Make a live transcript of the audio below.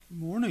Good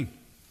morning.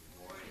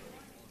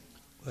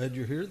 Glad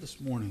you're here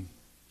this morning.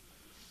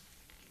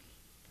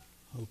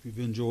 Hope you've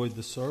enjoyed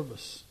the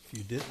service. If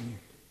you didn't,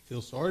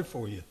 feel sorry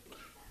for you.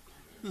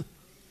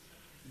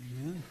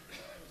 Amen.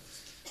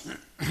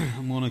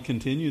 I'm going to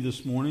continue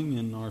this morning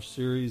in our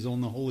series on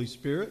the Holy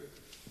Spirit.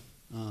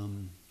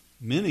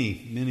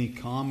 Many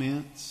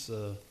comments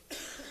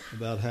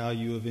about how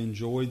you have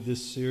enjoyed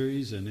this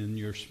series and in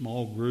your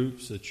small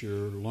groups that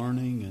you're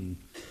learning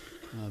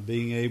and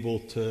being able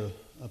to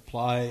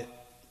apply it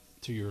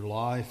to your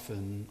life,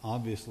 and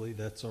obviously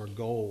that's our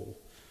goal.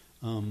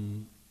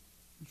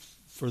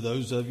 For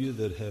those of you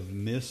that have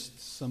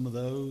missed some of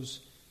those,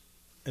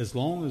 as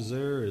long as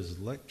there is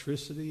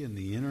electricity and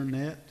the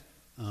internet,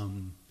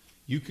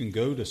 you can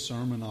go to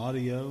Sermon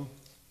Audio,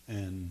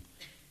 and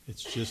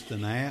it's just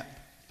an app.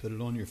 Put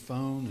it on your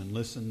phone and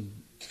listen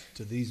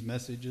to these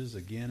messages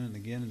again and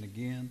again and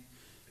again.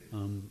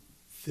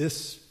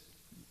 This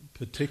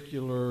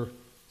particular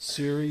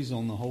series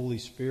on the Holy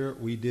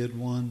Spirit, we did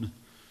one,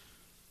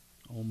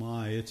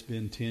 it's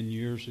been 10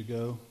 years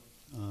ago,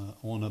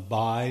 on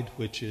Abide,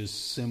 which is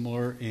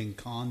similar in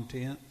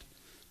content.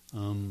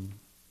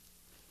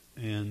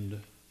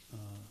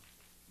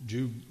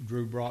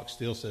 Drew Brock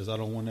still says, I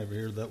don't want to ever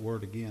hear that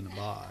word again,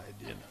 abide,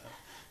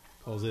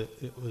 because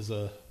it was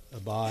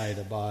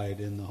abide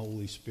in the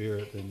Holy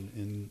Spirit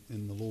and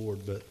in the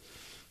Lord. But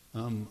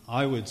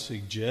I would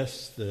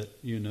suggest that,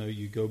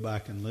 you go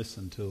back and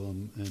listen to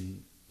them,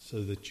 and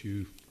so that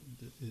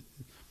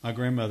my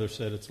grandmother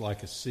said it's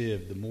like a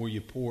sieve. The more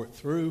you pour it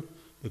through,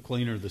 the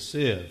cleaner the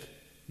sieve,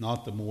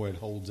 not the more it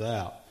holds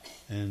out.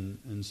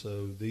 And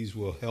so these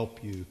will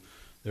help you.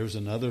 There's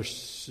another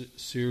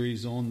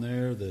series on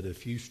there that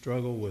if you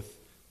struggle with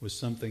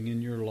something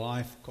in your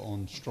life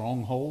on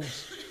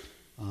strongholds,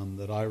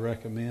 that I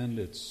recommend.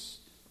 It's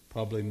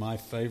probably my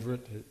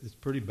favorite. It's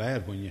pretty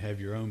bad when you have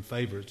your own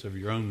favorites of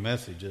your own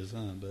messages,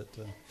 but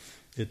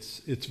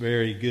it's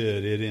very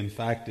good. It in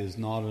fact is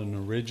not an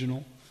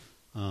original.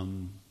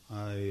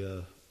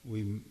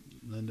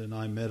 Linda and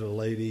I met a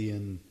lady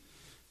in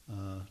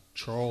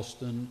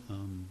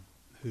Charleston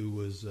who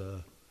was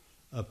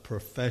a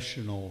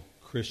professional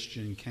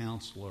Christian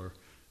counselor,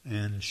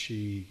 and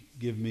she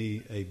gave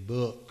me a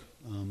book,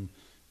 and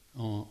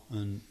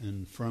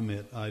from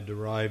it I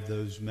derived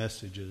those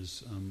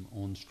messages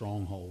on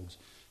strongholds.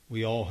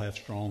 We all have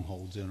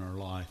strongholds in our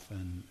life,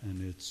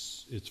 and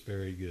it's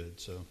very good.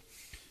 So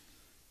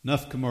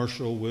enough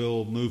commercial.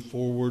 We'll move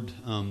forward.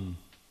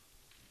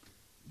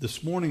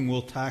 This morning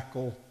we'll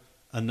tackle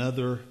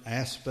another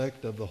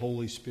aspect of the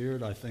Holy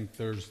Spirit. I think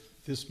there's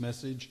this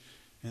message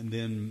and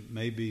then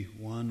maybe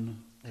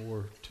one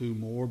or two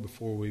more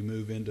before we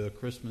move into a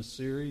Christmas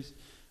series.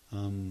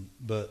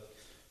 But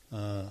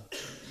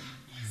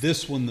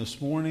this one this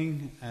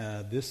morning,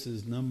 this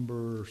is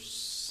number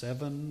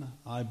 7,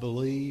 I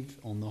believe,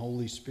 on the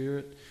Holy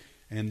Spirit.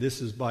 And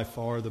this is by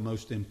far the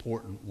most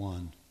important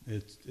one.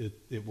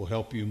 It will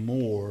help you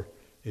more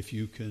if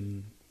you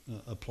can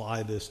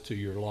apply this to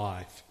your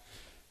life.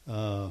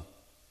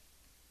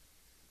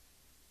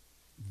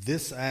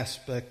 This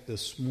aspect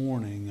this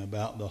morning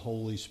about the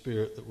Holy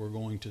Spirit that we're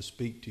going to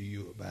speak to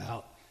you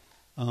about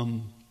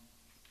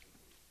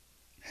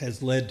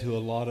has led to a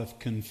lot of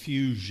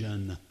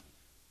confusion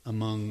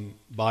among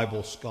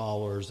Bible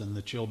scholars and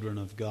the children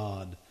of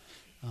God.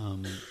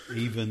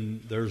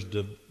 Even there's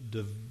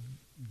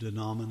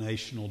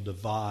denominational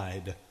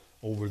divide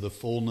over the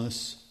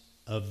fullness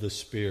of the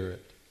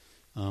Spirit,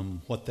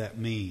 what that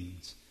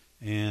means.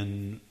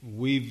 And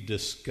we've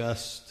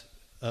discussed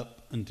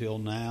up until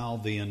now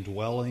the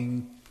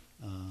indwelling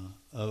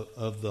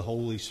of the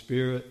Holy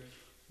Spirit.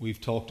 We've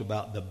talked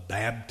about the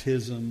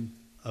baptism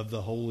of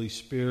the Holy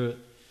Spirit.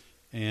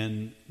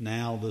 And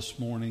now this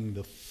morning,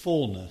 the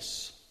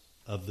fullness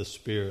of the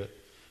Spirit.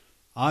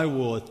 I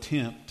will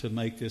attempt to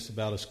make this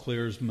about as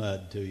clear as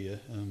mud to you,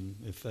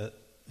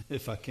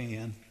 if I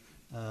can,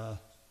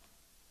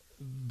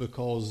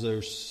 because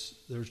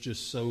there's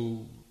just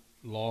so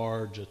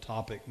large a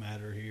topic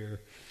matter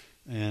here,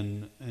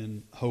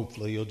 and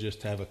hopefully you'll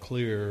just have a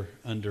clear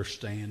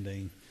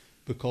understanding,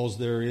 because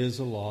there is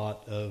a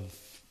lot of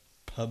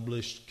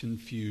published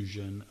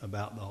confusion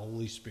about the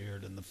Holy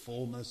Spirit and the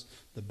fullness,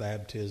 the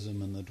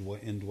baptism, and the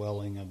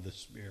indwelling of the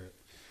Spirit.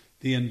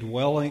 The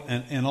indwelling,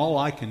 and all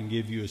I can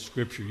give you is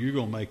Scripture. You're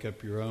going to make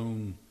up your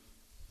own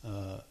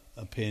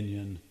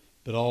opinion,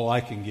 but all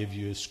I can give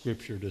you is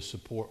Scripture to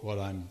support what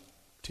I'm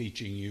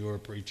teaching you or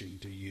preaching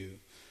to you.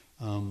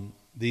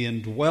 The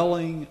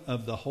indwelling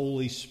of the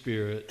Holy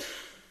Spirit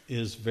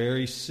is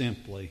very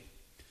simply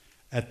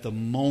at the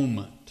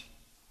moment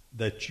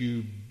that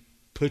you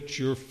put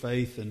your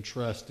faith and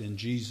trust in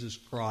Jesus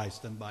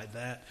Christ, and by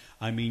that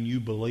I mean you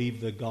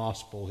believe the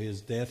gospel,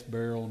 His death,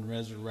 burial, and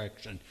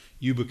resurrection.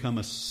 You become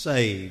a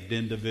saved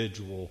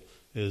individual,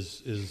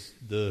 is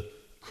the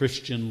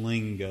Christian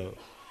lingo.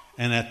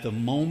 And at the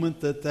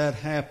moment that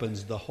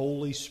happens, the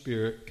Holy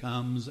Spirit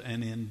comes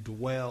and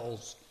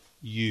indwells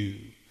you.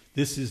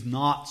 This is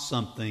not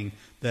something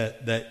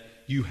that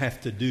you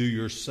have to do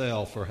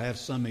yourself or have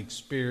some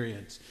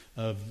experience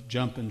of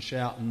jumping,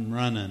 shouting,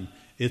 running.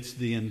 It's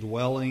the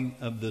indwelling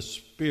of the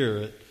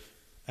Spirit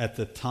at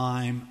the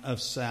time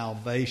of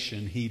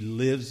salvation. He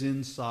lives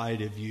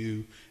inside of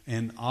you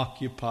and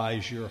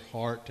occupies your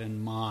heart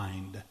and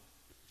mind.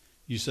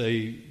 You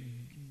say,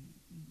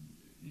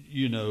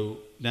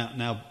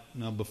 now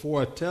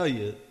before I tell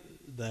you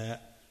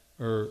that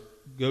or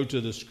go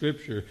to the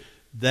Scripture,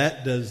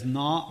 that does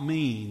not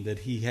mean that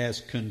He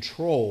has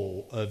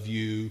control of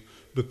you,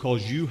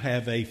 because you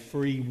have a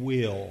free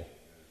will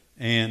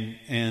and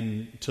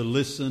to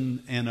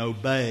listen and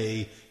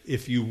obey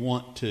if you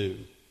want to.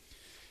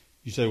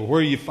 You say, well,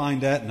 where do you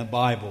find that in the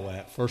Bible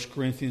at? 1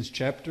 Corinthians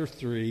chapter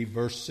 3,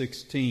 verse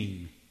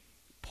 16.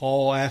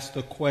 Paul asked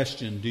a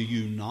question, do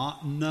you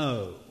not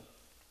know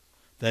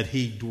that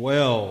He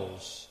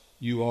dwells?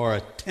 You are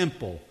a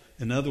temple.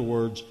 In other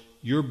words,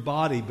 your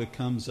body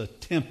becomes a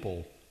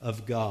temple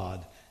of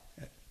God.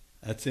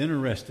 That's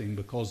interesting,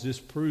 because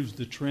this proves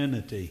the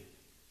Trinity.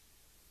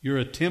 You're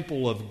a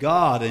temple of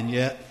God, and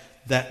yet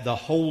that the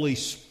Holy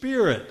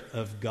Spirit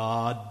of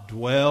God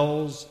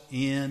dwells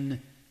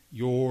in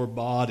your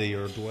body,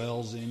 or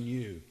dwells in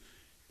you.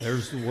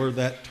 There's where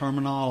that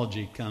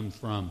terminology comes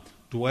from.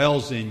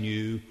 Dwells in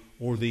you,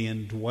 or the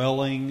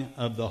indwelling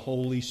of the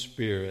Holy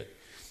Spirit.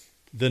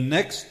 The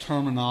next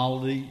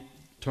terminology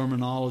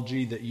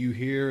that you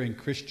hear in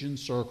Christian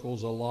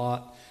circles a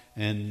lot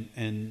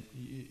and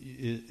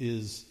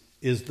is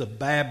the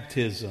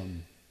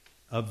baptism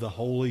of the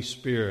Holy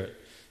Spirit.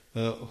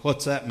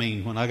 What's that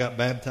mean? When I got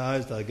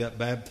baptized?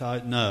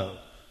 No.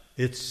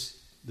 It's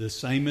the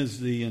same as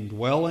the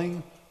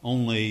indwelling,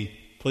 only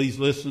please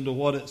listen to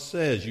what it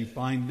says. You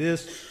find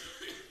this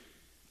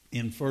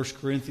in 1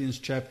 Corinthians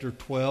chapter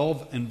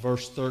 12 and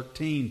verse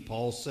 13.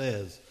 Paul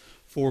says,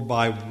 For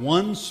by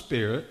one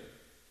Spirit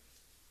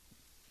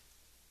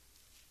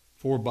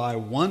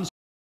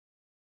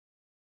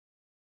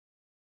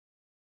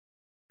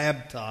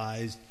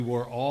baptized, we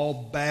were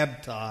all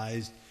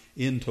baptized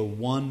into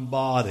one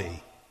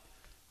body.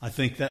 I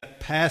think that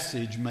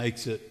passage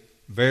makes it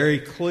very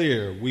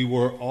clear. We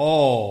were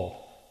all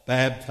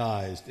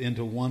baptized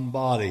into one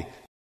body.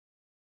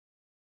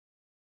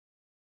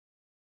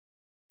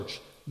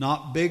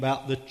 Not big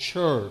about the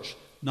church,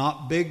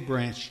 not Big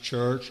Branch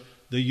Church,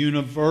 the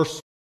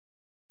universal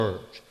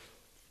church.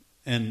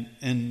 And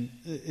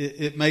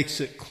it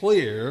makes it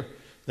clear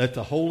that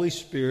the Holy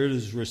Spirit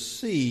is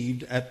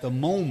received at the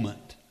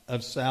moment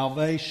of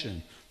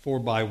salvation. For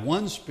by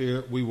one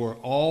Spirit we were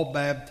all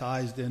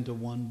baptized into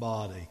one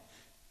body.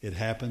 It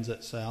happens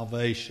at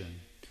salvation.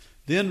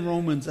 Then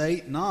Romans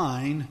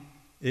 8:9,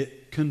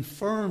 it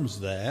confirms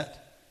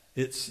that.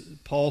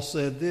 Paul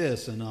said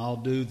this, and I'll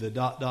do the ...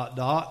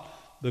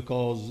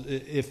 because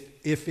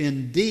if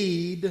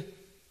indeed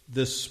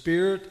the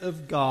Spirit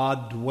of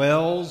God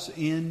dwells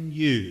in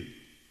you.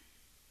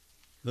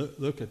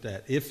 Look at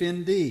that. If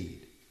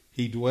indeed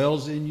He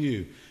dwells in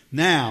you.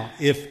 Now,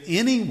 if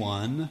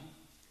anyone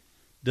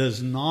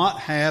does not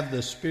have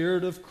the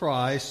Spirit of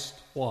Christ,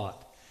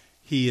 what?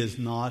 He is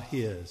not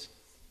His.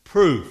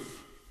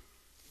 Proof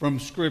from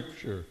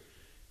Scripture.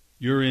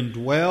 You're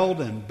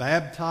indwelled and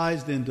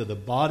baptized into the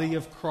body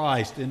of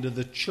Christ, into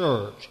the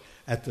church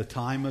at the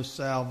time of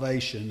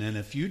salvation. And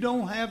if you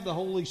don't have the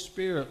Holy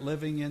Spirit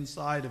living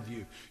inside of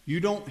you, you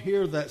don't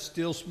hear that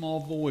still small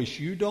voice,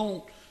 you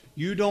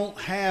don't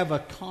have a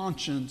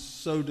conscience,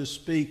 so to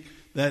speak,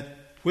 that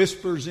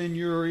whispers in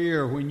your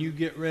ear when you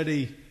get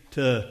ready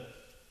to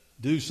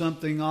do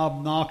something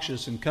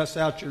obnoxious and cuss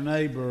out your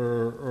neighbor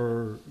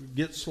or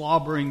get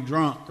slobbering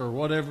drunk or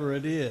whatever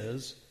it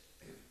is,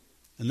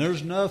 and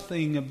there's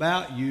nothing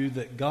about you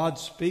that God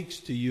speaks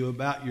to you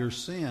about your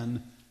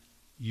sin,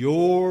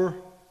 you're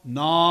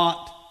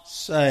not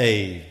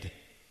saved.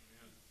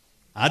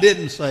 I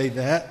didn't say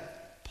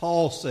that.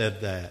 Paul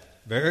said that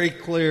very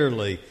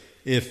clearly.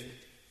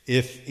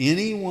 If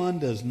anyone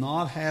does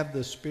not have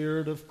the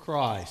Spirit of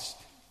Christ,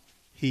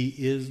 he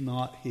is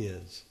not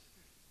His.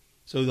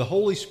 So the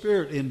Holy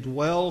Spirit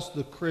indwells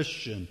the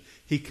Christian.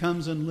 He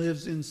comes and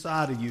lives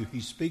inside of you. He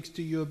speaks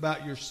to you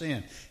about your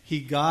sin. He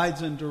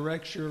guides and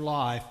directs your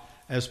life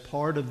as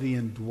part of the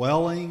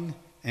indwelling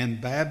and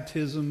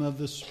baptism of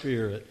the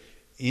Spirit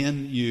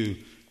in you.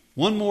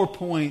 One more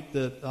point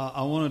that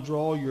I want to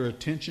draw your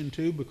attention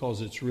to,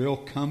 because it's real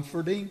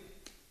comforting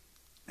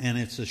and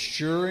it's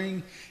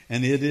assuring,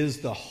 and it is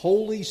the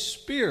Holy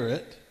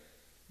Spirit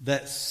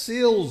that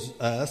seals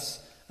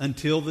us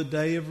until the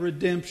day of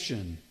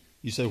redemption.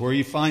 You say, where do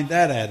you find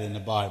that at in the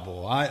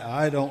Bible?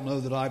 I don't know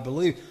that I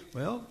believe.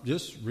 Well,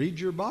 just read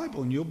your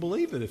Bible and you'll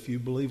believe it if you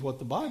believe what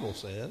the Bible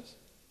says.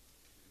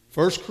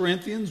 1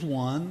 Corinthians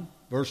 1,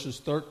 verses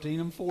 13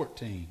 and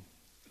 14.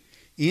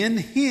 In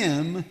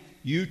Him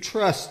you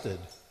trusted.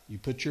 You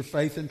put your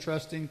faith and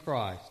trust in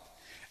Christ.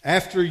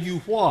 After you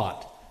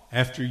what?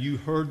 After you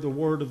heard the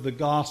word of the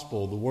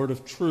gospel, the word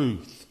of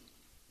truth.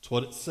 That's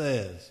what it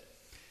says.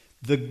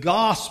 The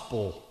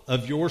gospel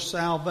of your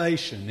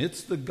salvation.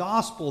 It's the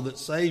gospel that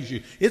saves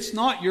you. It's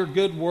not your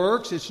good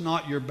works. It's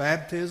not your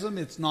baptism.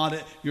 It's not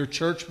your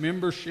church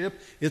membership.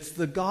 It's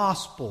the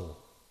gospel.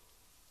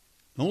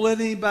 Don't let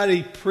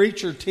anybody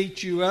preach or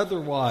teach you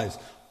otherwise.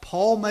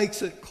 Paul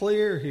makes it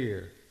clear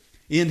here.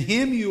 In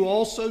him you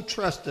also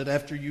trusted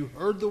after you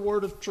heard the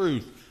word of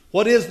truth.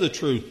 What is the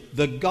truth?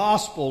 The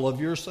gospel of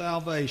your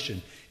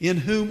salvation. In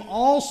whom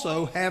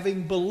also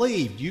having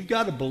believed. You've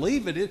got to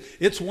believe it.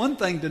 It's one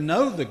thing to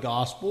know the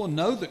gospel and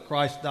know that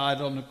Christ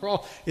died on the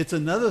cross. It's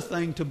another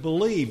thing to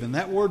believe. And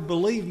that word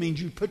believe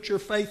means you put your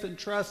faith and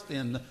trust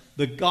in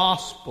the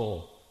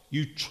gospel.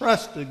 You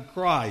trusted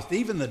Christ.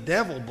 Even the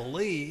devil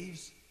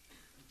believes.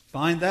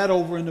 Find that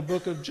over in the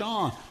book of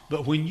John.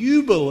 But when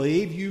you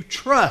believe, you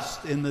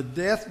trust in the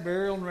death,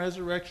 burial, and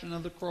resurrection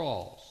of the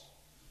cross.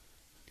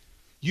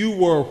 You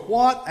were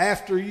what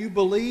after you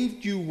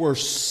believed? You were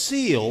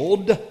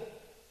sealed.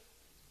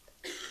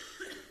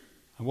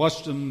 I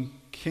watched them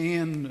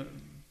can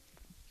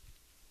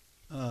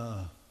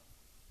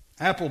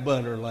apple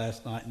butter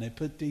last night, and they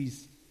put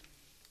these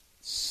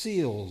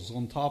seals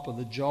on top of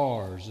the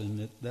jars,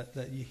 and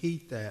that you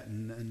heat that,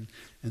 and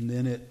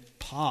then it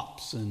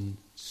pops and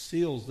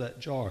seals that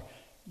jar.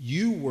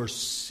 You were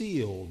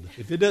sealed.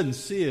 If it doesn't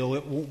seal,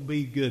 it won't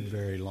be good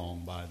very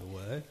long, by the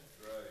way.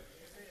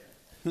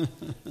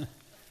 Right.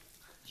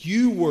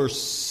 You were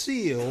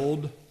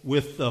sealed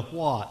with the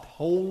what?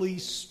 Holy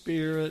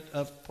Spirit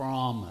of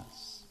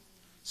promise.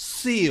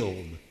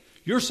 Sealed.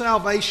 Your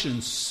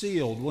salvation's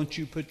sealed once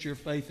you put your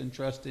faith and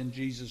trust in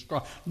Jesus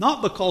Christ.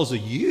 Not because of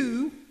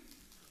you,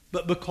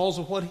 but because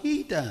of what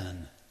He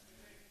done.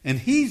 And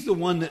He's the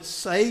one that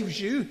saves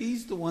you.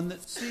 He's the one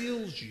that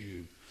seals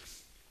you.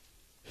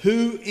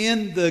 Who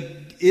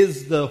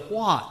is the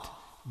what?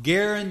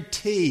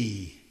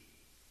 Guarantee.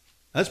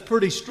 That's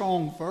pretty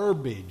strong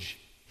verbiage.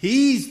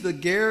 He's the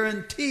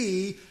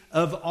guarantee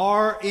of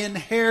our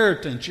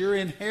inheritance. You're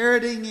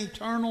inheriting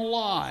eternal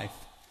life.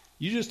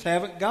 You just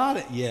haven't got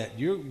it yet.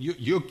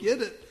 You'll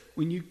get it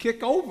when you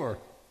kick over.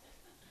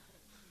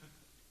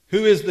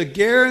 Who is the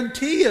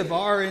guarantee of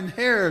our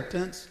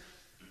inheritance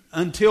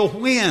until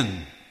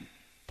when?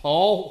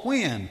 Paul,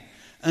 when?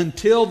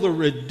 Until the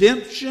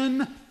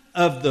redemption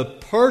of the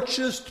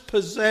purchased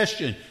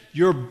possession.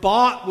 You're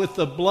bought with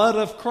the blood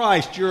of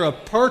Christ. You're a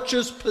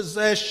purchased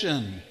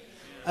possession.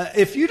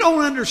 If you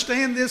don't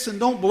understand this and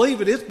don't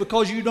believe it, it's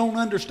because you don't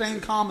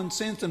understand common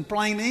sense and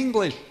plain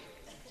English.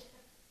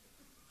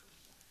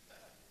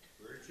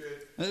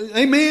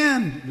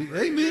 Amen.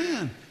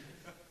 Amen.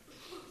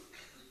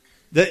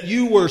 That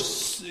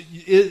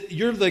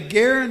you're the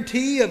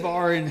guarantee of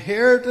our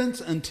inheritance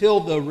until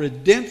the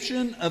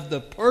redemption of the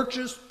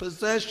purchased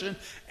possession,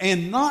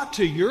 and not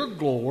to your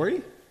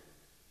glory,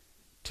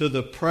 to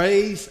the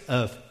praise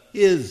of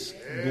His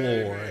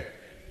glory.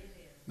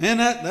 Man,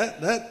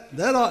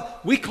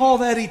 we call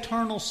that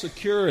eternal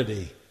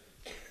security.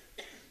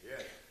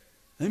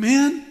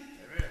 Amen?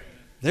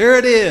 There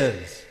it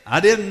is.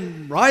 I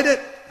didn't write it.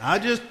 I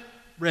just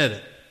read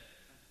it.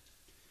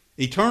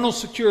 Eternal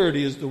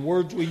security is the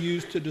words we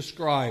use to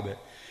describe it.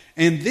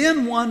 And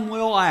then one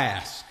will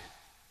ask,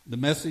 the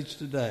message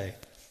today,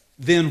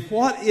 then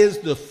what is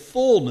the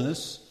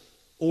fullness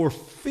or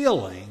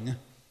filling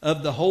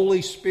of the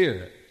Holy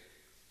Spirit?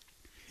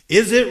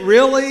 Is it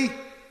really?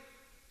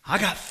 I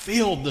got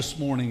filled this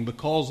morning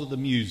because of the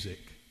music.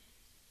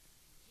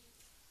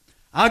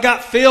 I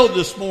got filled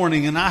this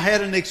morning and I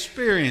had an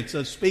experience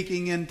of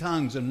speaking in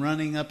tongues and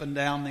running up and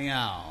down the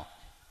aisle.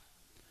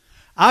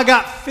 I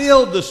got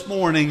filled this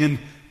morning and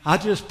I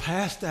just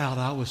passed out.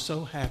 I was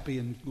so happy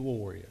and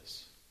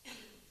glorious.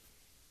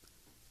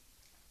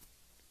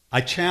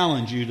 I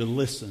challenge you to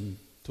listen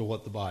to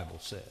what the Bible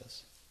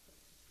says.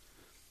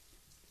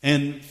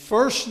 And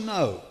first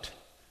note,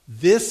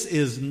 this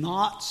is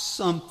not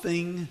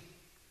something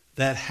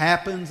that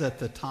happens at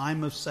the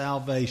time of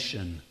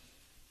salvation.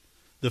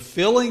 The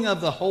filling of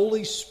the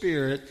Holy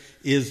Spirit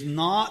is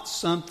not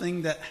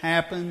something that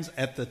happens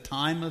at the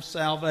time of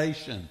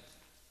salvation.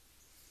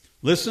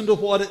 Listen to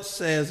what it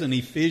says in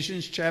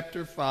Ephesians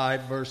chapter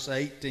 5, verse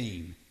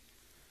 18.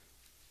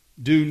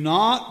 Do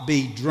not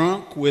be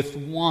drunk with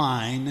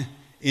wine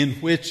in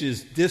which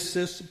is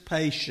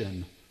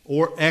dissipation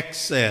or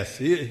excess.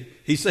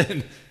 He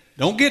said,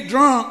 don't get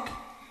drunk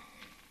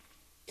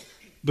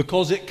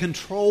because it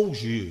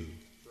controls you.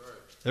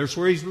 There's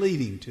where he's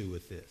leading to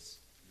with this.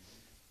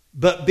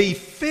 But be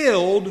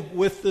filled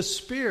with the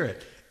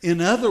Spirit.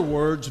 In other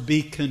words,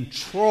 be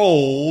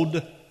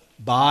controlled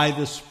by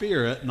the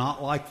Spirit,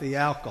 not like the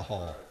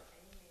alcohol.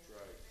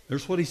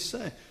 There's what he's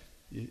saying.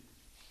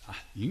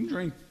 You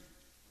can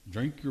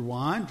drink your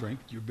wine, drink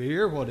your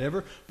beer,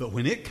 whatever, but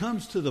when it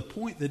comes to the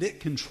point that it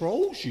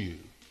controls you,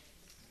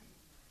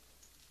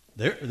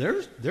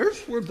 there's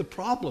where the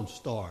problem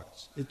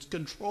starts. It's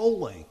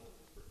controlling.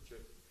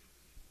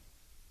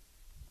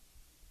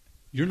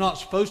 You're not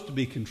supposed to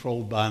be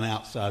controlled by an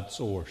outside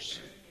source.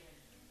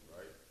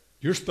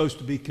 You're supposed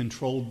to be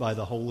controlled by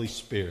the Holy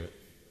Spirit.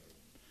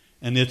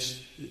 And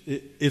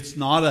it's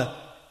not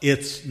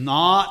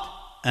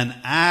an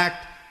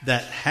act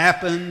that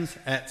happens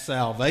at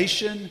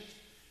salvation.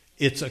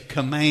 It's a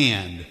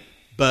command.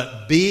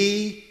 But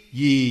be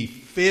ye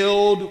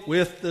filled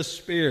with the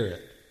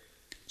Spirit.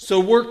 So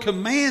we're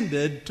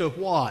commanded to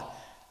what?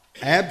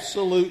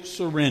 Absolute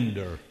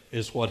surrender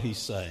is what he's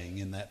saying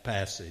in that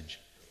passage.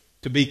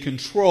 To be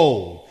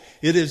controlled.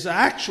 It is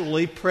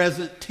actually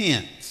present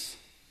tense.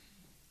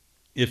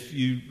 If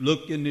you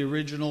look in the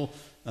original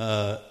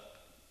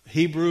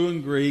Hebrew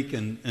and Greek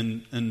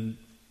and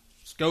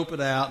scope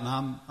it out,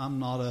 and I'm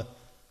not a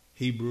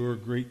Hebrew or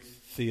Greek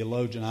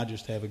theologian, I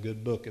just have a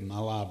good book in my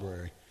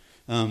library.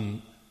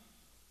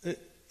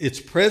 It's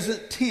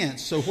present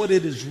tense, so what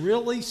it is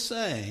really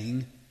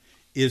saying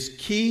is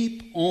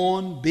keep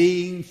on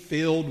being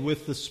filled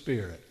with the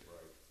Spirit.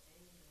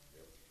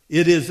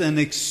 It is an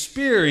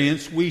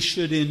experience we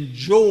should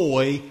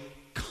enjoy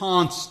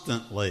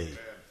constantly.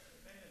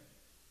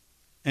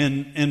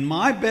 And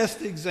my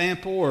best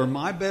example or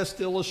my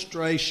best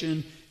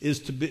illustration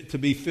is to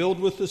be filled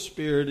with the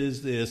Spirit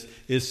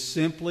is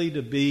simply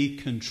to be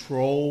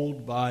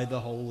controlled by the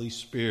Holy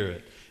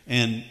Spirit.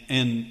 And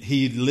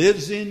He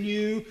lives in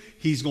you.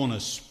 He's going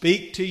to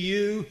speak to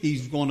you.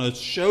 He's going to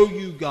show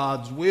you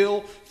God's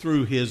will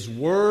through His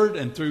Word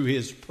and through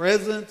His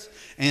presence.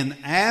 And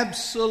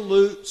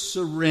absolute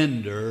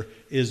surrender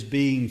is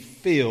being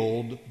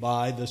filled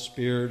by the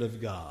Spirit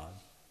of God.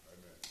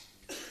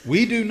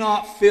 We do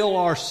not fill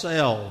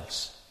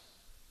ourselves,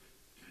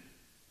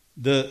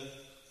 but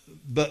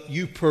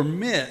you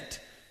permit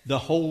the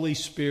Holy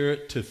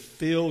Spirit to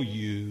fill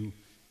you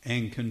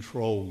and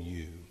control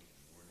you.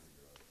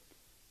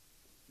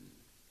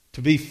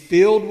 To be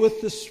filled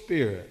with the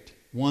Spirit,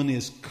 one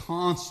is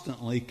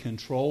constantly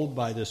controlled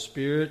by the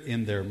Spirit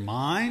in their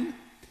mind,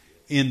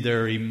 in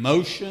their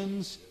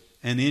emotions,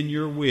 and in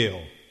your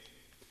will.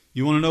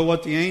 You want to know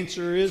what the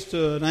answer is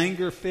to an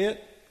anger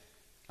fit?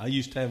 I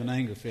used to have an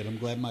anger fit. I'm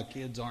glad my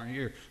kids aren't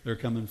here. They're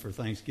coming for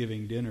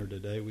Thanksgiving dinner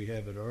today. We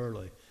have it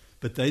early.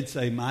 But they'd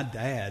say my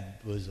dad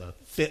was a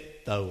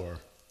fit thrower.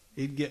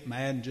 He'd get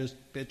mad and just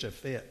pitch a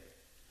fit.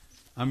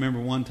 I remember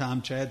one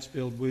time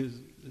Chadsfield, it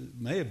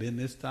may have been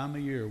this time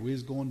of year, we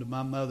was going to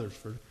my mother's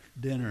for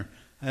dinner.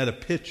 I had a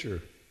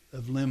pitcher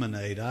of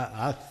lemonade.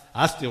 I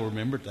still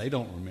remember it. They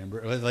don't remember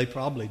it. Well, they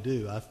probably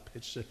do. I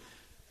pitched a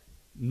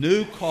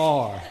new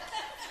car.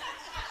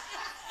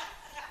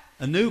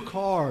 A new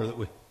car that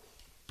we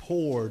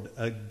poured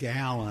a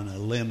gallon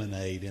of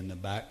lemonade in the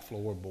back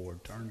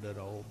floorboard, turned it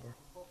over.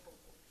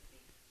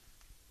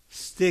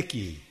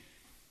 Sticky,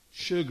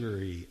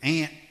 sugary,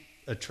 ant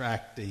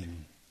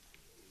attracting.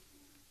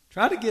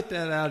 Try to get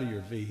that out of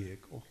your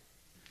vehicle.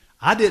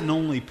 I didn't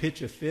only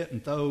pitch a fit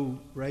and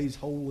raise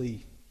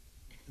holy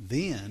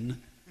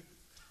then.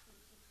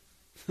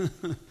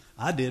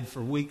 I did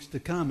for weeks to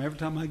come. Every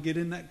time I get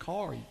in that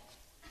car,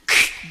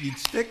 you'd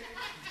stick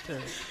to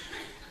it.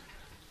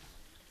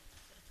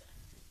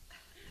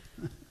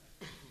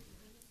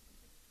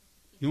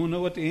 You want to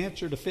know what the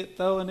answer to fit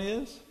throwing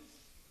is?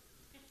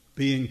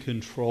 Being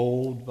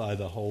controlled by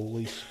the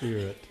Holy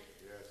Spirit.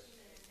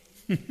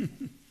 Yes.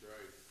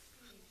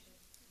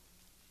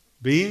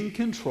 Being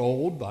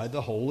controlled by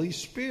the Holy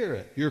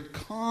Spirit. You're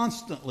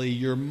constantly,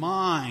 your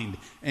mind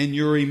and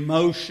your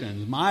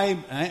emotions.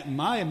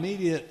 My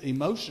immediate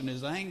emotion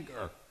is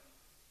anger.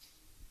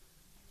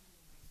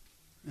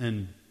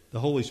 And the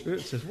Holy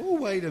Spirit says, well,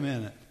 wait a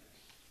minute.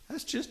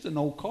 That's just an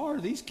old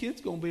car. These kids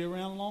going to be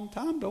around a long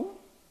time, don't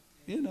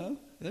you know?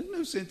 There's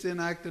no sense in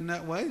acting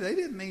that way. They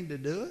didn't mean to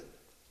do it.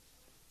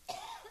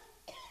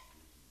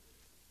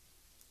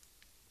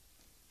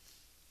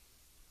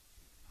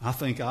 I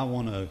think I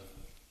want to...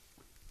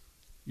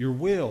 Your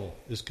will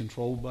is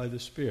controlled by the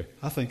Spirit.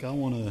 I think I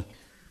want to...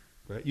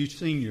 You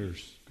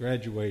seniors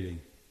graduating.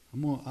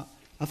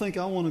 I think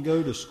I want to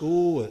go to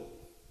school at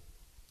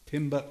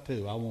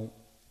Timbuktu. I won't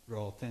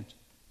draw attention.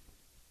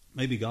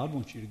 Maybe God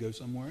wants you to go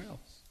somewhere else.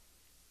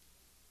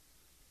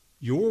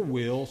 Your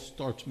will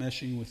starts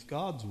meshing with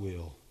God's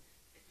will.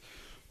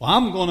 Well,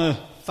 I'm going to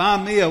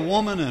find me a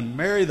woman and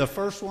marry the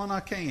first one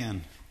I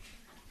can.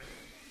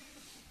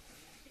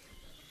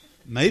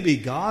 Maybe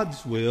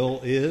God's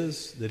will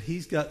is that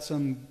He's got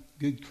some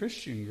good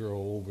Christian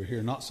girl over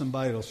here, not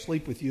somebody that'll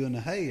sleep with you in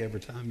the hay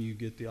every time you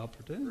get the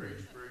opportunity.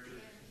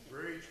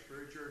 Preach,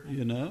 preacher.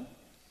 You know?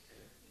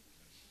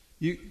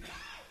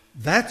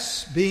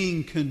 That's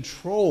being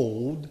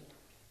controlled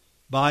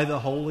by the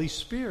Holy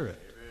Spirit.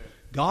 Amen.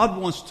 God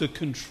wants to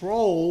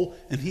control,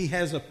 and He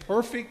has a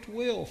perfect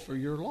will for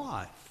your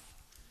life.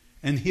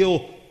 And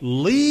He'll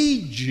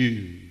lead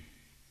you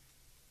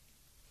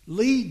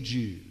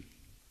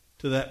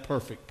to that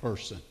perfect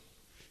person.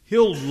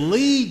 He'll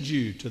lead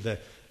you to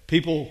that.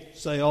 People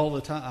say all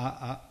the time,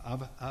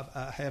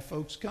 I have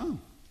folks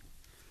come.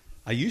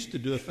 I used to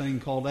do a thing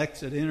called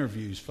exit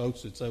interviews.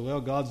 Folks would say,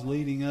 well, God's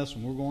leading us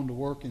and we're going to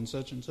work in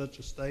such and such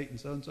a state and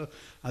so and so.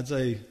 I'd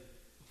say,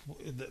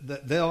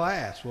 they'll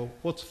ask, well,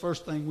 what's the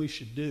first thing we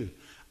should do?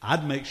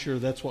 I'd make sure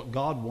that's what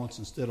God wants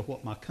instead of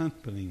what my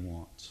company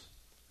wants.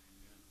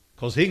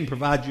 Because He can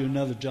provide you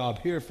another job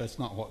here if that's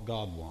not what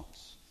God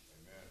wants.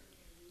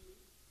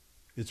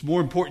 It's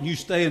more important you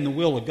stay in the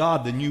will of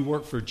God than you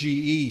work for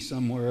GE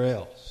somewhere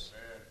else.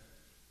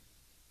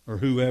 Or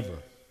whoever.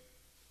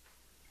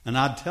 And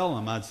I'd tell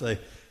them, I'd say,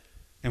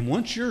 and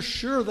once you're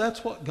sure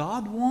that's what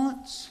God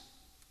wants,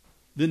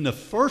 then the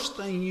first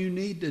thing you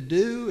need to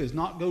do is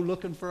not go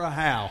looking for a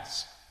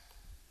house.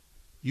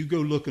 You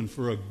go looking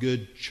for a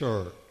good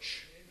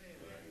church.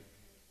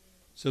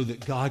 So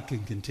that God can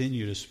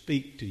continue to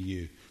speak to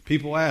you.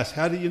 People ask,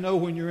 how do you know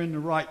when you're in the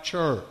right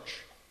church?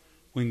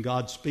 When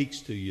God speaks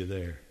to you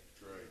there.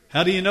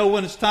 How do you know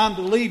when it's time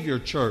to leave your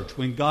church?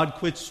 When God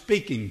quits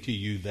speaking to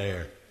you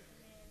there.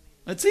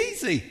 That's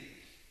easy.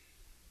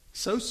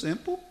 So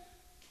simple.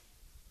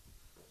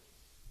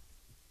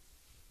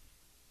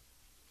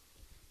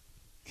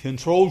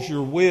 Controls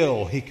your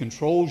will. He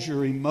controls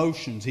your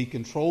emotions. He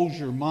controls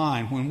your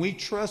mind. When we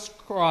trust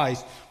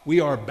Christ, we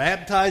are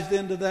baptized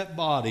into that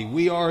body.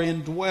 We are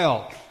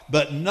indwelt.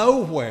 But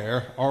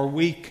nowhere are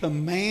we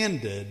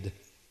commanded.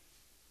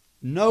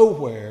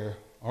 Nowhere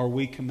are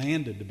we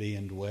commanded to be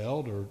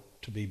indwelled or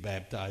to be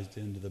baptized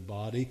into the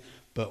body.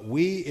 But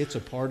it's a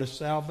part of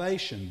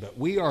salvation. But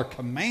we are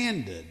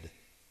commanded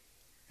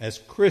as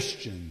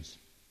Christians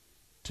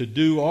to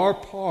do our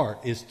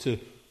part, is to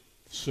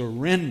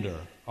surrender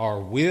our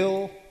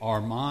will,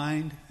 our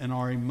mind, and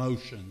our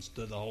emotions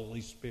to the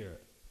Holy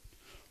Spirit.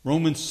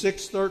 Romans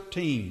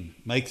 6:13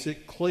 makes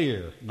it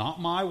clear.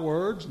 Not my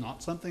words,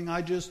 not something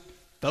I just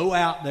throw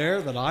out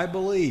there that I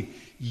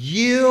believe.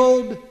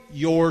 Yield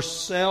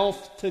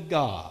yourself to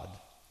God,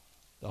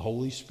 the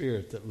Holy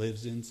Spirit that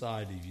lives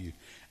inside of you,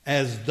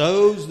 as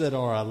those that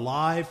are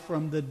alive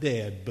from the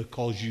dead,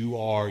 because you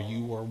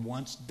were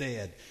once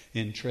dead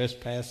in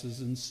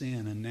trespasses and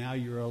sin, and now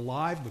you're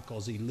alive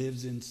because He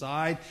lives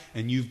inside,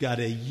 and you've got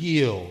to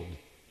yield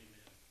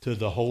to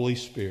the Holy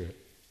Spirit.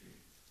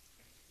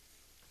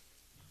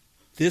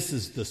 This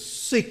is the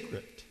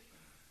secret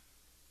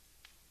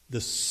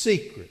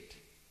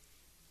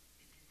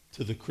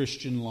to the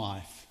Christian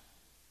life,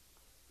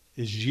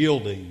 is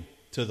yielding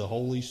to the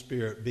Holy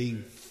Spirit,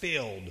 being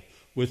filled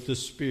with the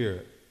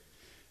Spirit.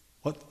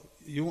 What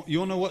you want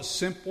to know what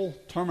simple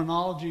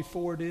terminology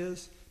for it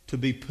is? To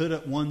be put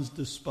at one's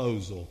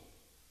disposal.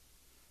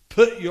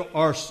 Put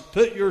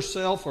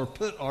yourself or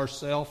put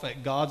ourself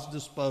at God's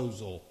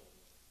disposal.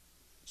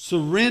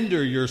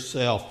 Surrender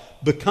yourself.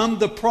 Become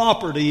the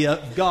property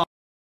of God.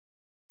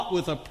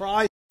 With a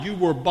price. You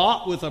were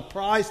bought with a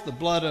price, the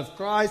blood of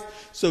Christ.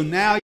 So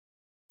now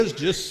you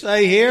just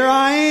say, here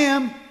I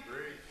am.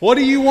 What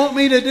do you want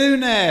me to do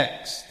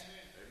next?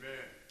 Amen.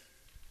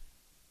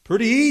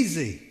 Pretty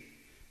easy.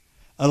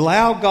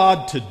 Allow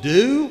God to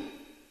do.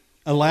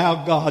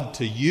 Allow God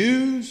to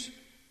use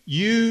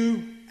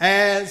you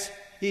as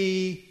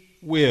He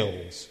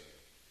wills.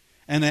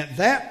 And at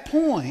that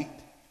point,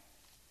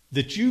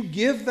 that you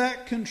give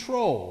that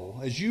control,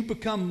 as you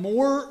become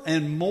more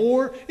and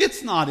more,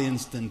 it's not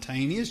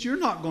instantaneous. You're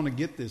not going to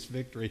get this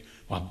victory.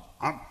 Well,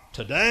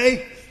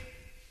 today,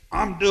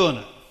 I'm doing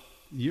it.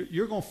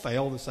 You're going to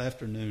fail this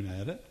afternoon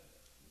at it.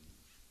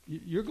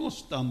 You're going to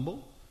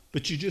stumble.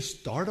 But you just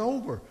start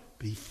over.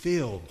 Be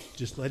filled.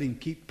 Just let Him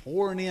keep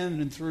pouring in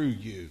and through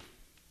you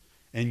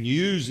and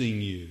using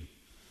you.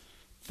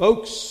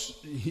 Folks,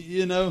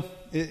 the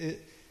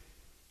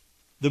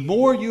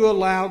more you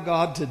allow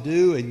God to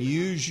do and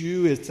use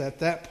you, it's at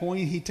that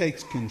point He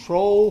takes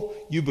control.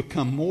 You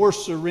become more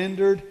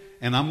surrendered.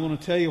 And I'm going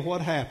to tell you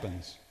what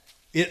happens.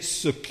 It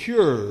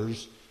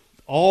secures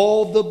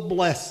all the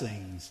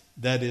blessings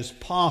that is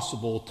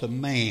possible to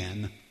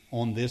man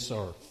on this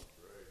earth.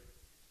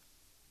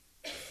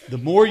 The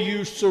more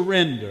you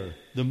surrender,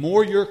 the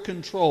more you're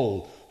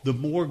controlled, the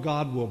more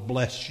God will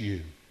bless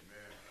you.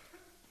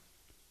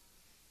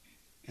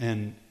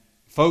 And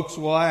folks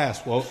will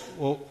ask, well,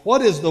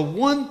 what is the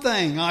one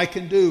thing I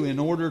can do in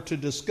order to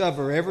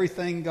discover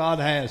everything God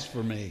has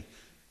for me?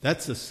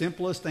 That's the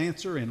simplest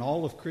answer in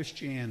all of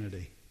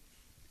Christianity.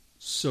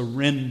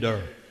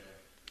 Surrender.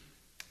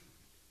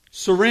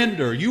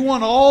 Surrender. You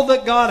want all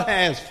that God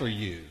has for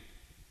you.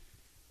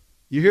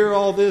 You hear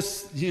all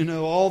this,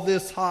 all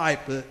this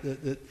hype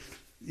that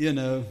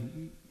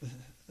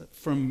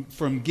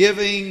from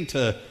giving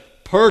to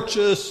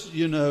purchase,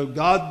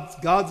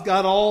 God's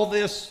got all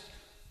this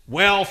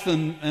wealth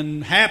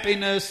and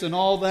happiness and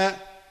all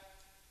that.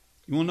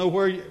 You want to know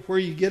where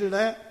you get it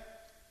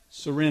at?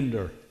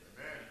 Surrender.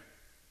 Amen.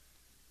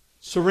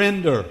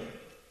 Surrender.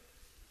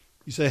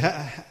 You say,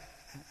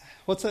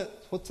 what's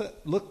that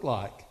look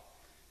like?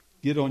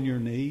 Get on your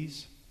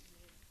knees.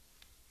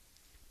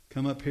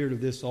 Come up here to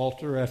this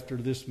altar after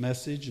this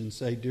message and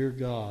say, Dear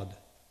God,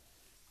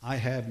 I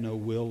have no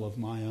will of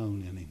my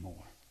own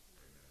anymore.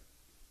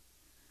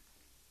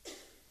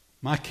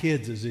 My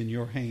kids is in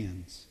your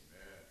hands.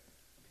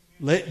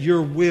 Let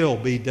your will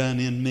be done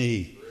in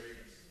me.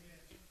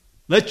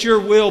 Let your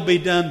will be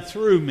done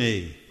through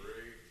me.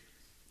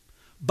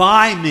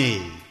 By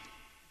me.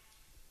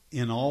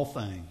 In all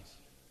things.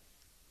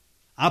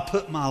 I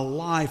put my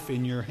life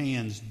in your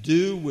hands.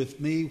 Do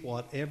with me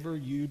whatever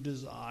you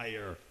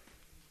desire.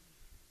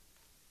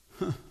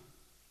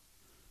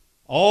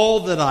 All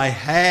that I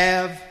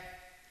have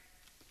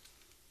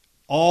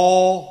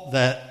All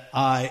that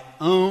I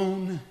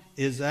own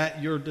is at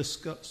your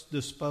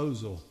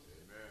disposal.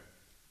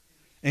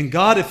 And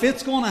God, if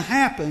it's going to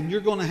happen,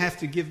 you're going to have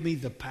to give me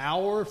the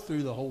power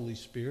through the Holy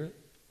Spirit.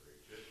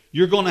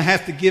 You're going to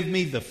have to give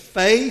me the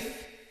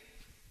faith.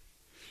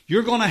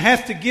 You're going to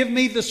have to give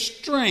me the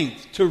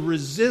strength to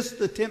resist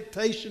the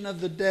temptation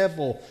of the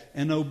devil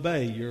and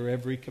obey your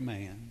every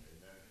command.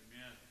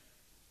 Amen.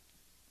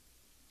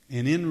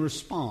 And in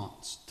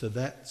response to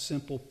that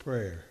simple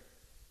prayer,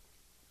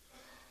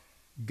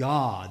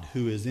 God,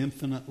 who is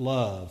infinite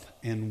love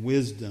and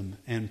wisdom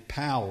and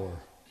power,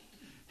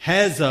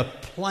 has a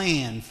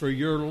plan for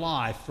your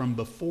life from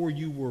before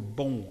you were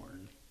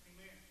born.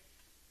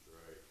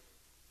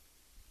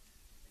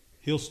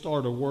 He'll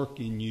start a work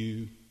in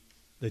you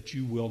that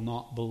you will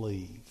not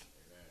believe.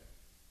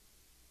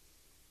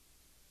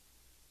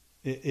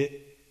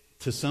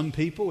 To some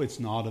people, it's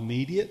not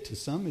immediate. To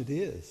some, it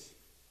is.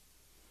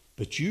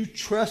 But you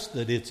trust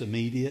that it's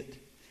immediate,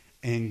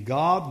 and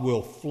God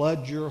will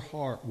flood your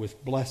heart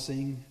with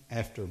blessing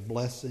after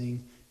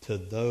blessing to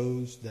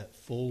those that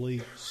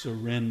fully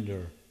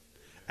surrender.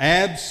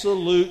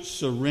 Absolute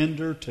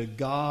surrender to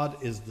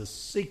God is the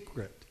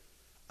secret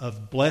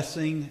of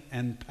blessing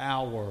and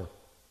power,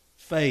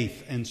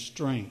 faith and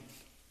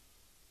strength.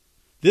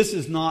 This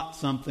is not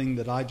something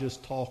that I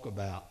just talk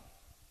about.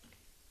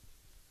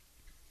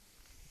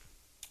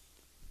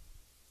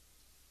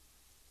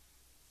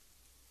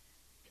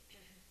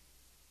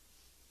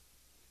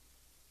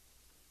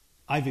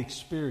 I've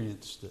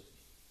experienced it.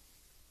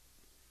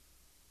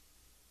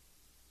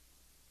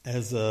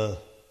 As a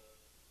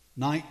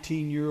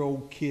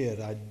 19-year-old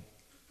kid, I'd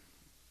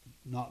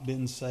not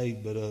been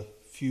saved but a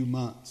few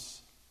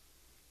months.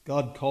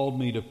 God called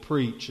me to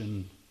preach,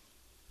 and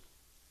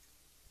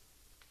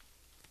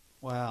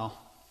wow,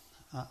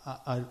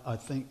 I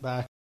think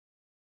back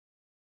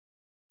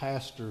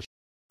pastors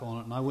on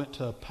it, and I went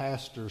to a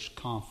pastor's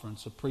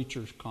conference, a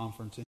preacher's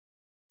conference in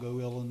Chicago,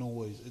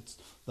 Illinois. It's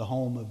the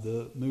home of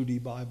the Moody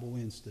Bible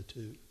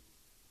Institute.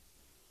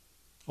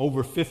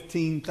 Over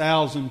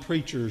 15,000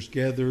 preachers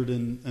gathered,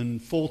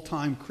 and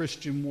full-time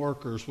Christian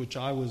workers, which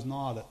I was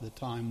not at the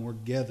time, were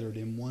gathered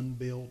in one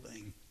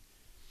building.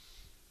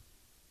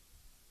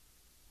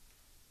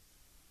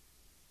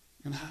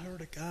 And I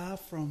heard a guy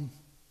from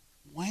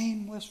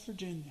Wayne, West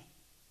Virginia,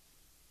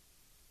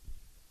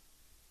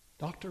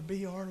 Dr.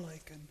 B.R.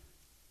 Lakin,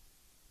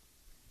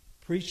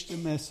 preached a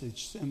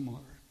message similar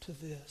to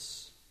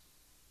this.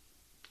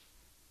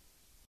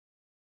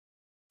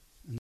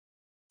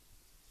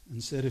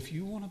 And said, if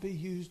you want to be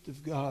used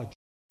of God,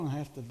 you're going to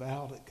have to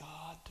vow to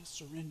God to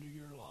surrender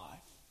your life.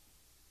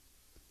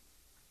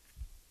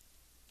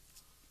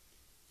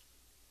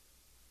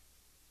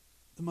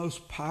 The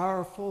most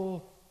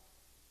powerful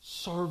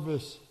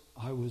service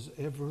I was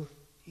ever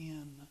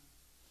in.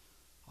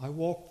 I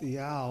walked the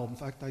aisle. In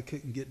fact, I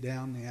couldn't get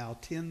down the aisle.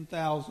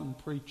 10,000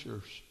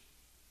 preachers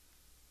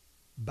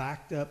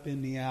backed up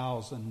in the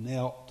aisles and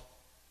knelt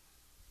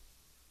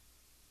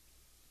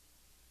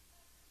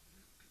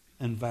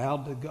and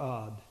vowed to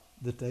God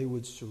that they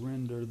would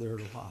surrender their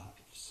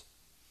lives.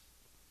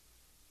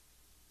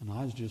 And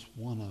I was just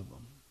one of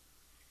them.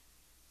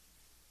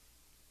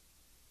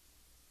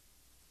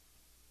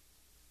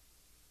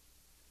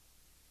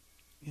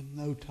 In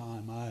no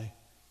time, I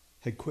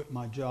had quit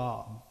my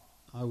job.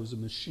 I was a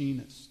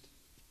machinist.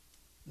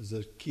 As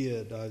a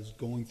kid, I was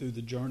going through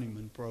the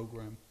journeyman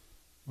program,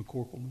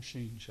 McCorkle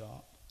Machine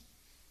Shop.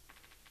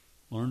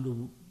 Learned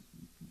to,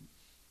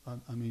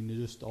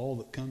 just all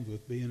that comes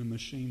with being a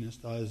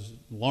machinist. I was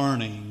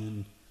learning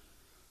and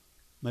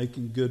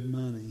making good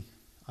money.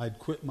 I'd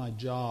quit my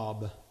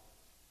job.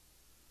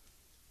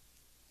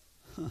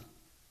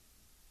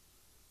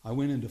 I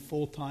went into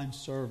full-time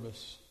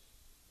service.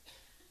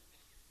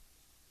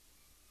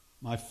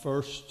 My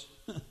first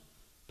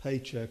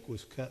paycheck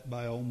was cut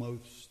by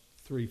almost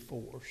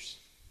 3/4.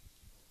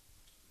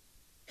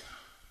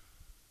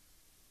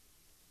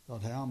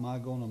 Thought, how am I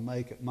going to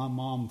make it? My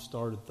mom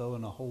started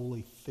throwing a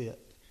holy fit.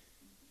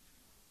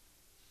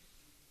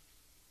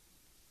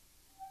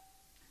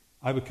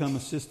 I become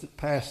assistant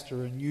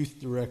pastor and youth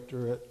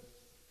director at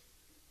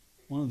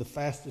one of the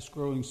fastest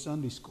growing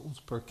Sunday schools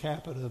per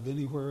capita of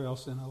anywhere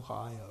else in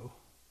Ohio.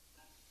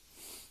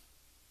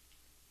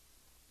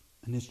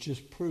 And it's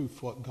just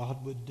proof what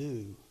God would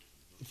do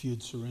if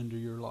you'd surrender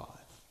your life.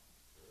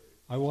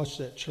 I watched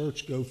that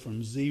church go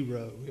from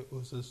zero, it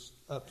was an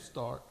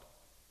upstart,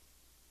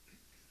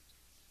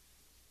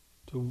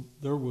 to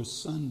there was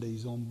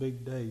Sundays on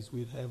big days.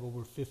 We'd have over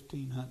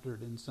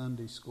 1,500 in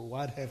Sunday school.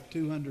 I'd have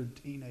 200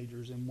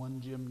 teenagers in one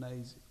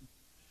gymnasium.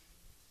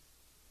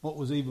 What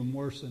was even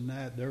worse than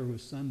that, there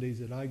was Sundays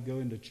that I'd go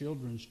into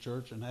children's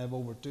church and have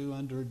over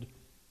 200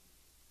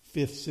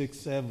 5th, 6th,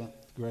 7th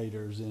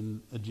graders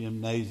in a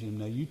gymnasium.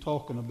 Now, you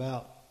talking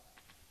about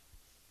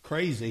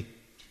crazy.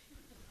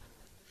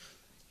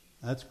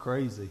 That's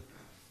crazy.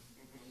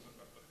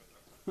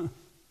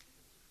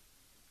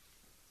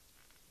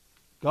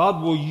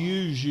 God will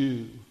use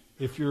you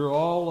if you're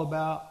all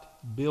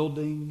about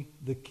building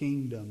the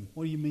kingdom.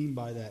 What do you mean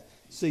by that?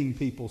 seeing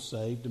people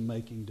saved and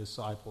making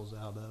disciples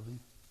out of Him.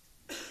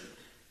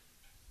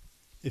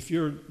 If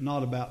you're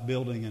not about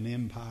building an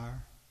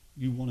empire,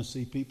 you want to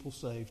see people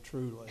saved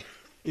truly.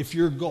 If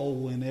your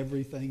goal in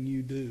everything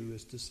you do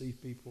is to see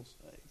people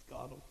saved,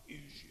 God will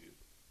use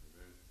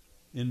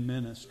you in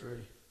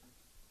ministry.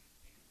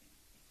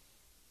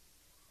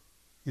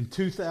 In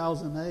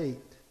 2008,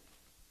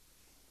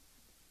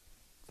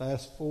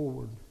 fast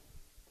forward,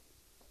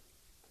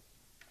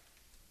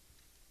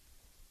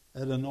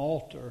 at an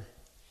altar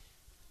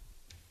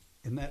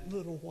in that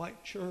little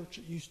white church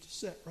that used to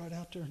sit right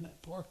out there in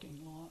that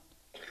parking lot.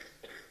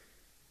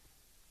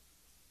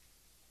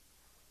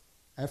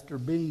 After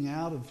being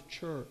out of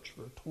church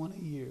for 20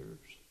 years,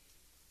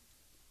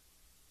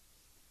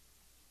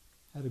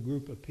 had a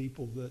group of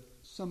people that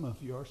some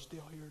of you are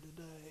still here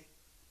today,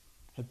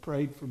 had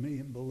prayed for me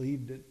and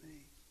believed in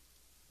me.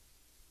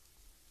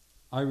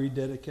 I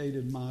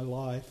rededicated my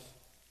life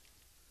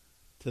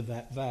to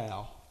that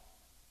vow.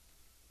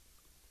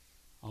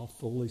 I'll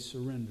fully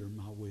surrender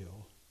my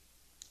will.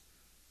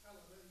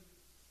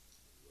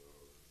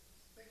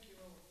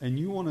 And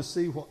you want to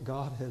see what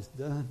God has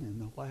done in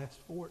the last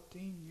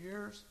 14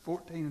 years,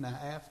 14 and a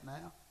half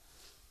now?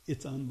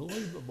 It's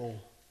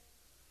unbelievable.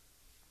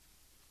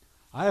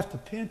 I have to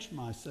pinch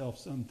myself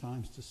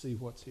sometimes to see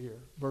what's here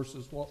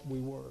versus what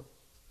we were.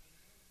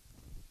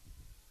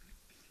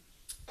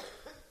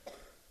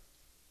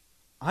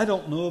 I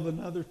don't know of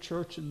another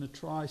church in the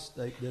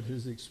tri-state that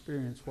has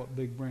experienced what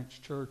Big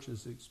Branch Church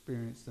has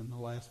experienced in the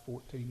last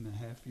 14 and a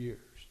half years.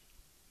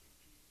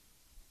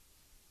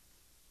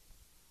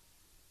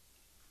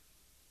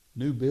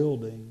 New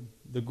building,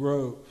 the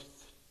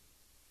growth,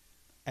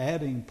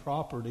 adding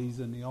properties,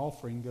 and the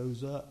offering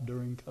goes up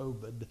during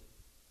COVID.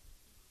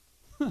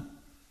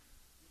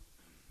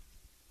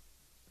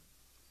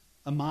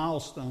 A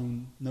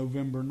milestone,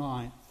 November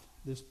 9th,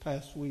 this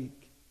past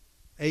week.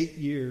 8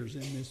 years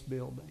in this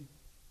building.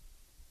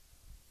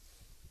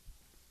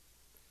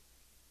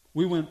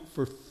 We went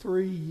for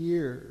 3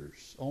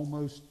 years,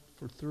 almost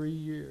for 3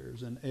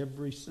 years, and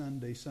every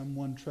Sunday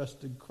someone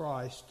trusted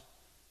Christ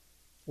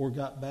or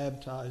got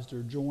baptized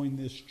or joined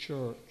this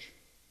church.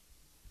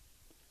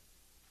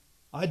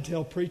 I'd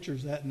tell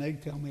preachers that and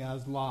they'd tell me I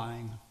was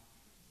lying.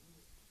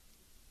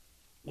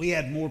 We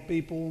had more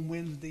people on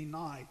Wednesday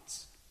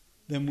nights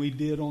than we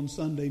did on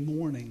Sunday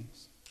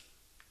mornings.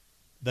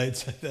 They'd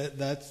say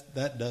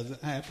that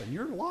doesn't happen.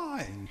 You're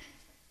lying.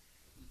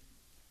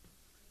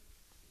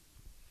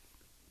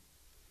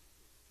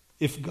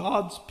 If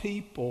God's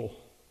people,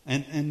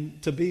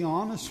 and to be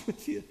honest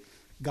with you,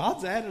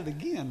 God's at it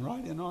again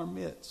right in our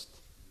midst.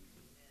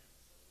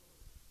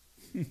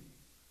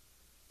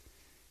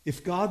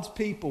 If God's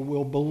people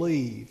will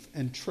believe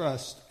and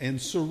trust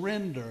and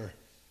surrender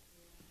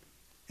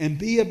and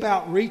be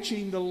about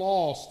reaching the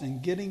lost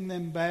and getting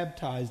them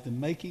baptized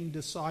and making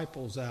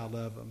disciples out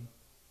of them,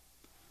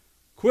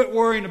 quit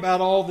worrying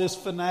about all this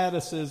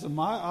fanaticism.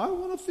 I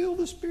want to feel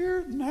the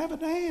Spirit and have a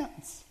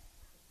dance.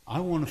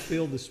 I want to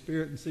feel the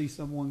Spirit and see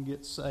someone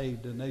get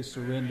saved and they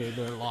surrender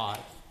their life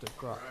to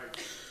Christ.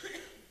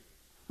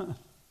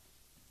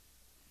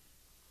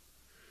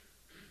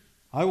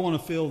 I want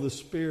to feel the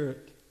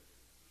Spirit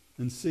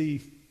and see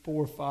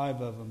 4 or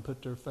 5 of them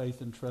put their faith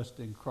and trust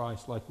in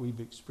Christ like we've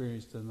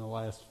experienced in the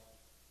last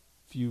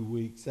few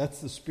weeks.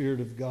 That's the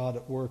Spirit of God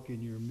at work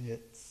in your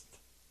midst.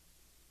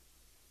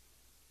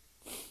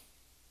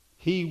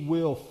 He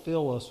will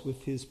fill us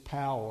with His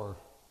power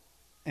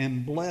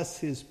and bless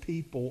His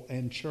people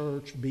and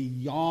church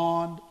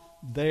beyond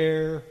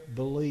their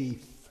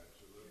belief.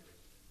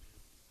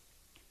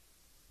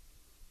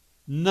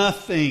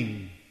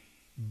 Nothing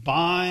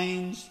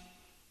binds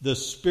the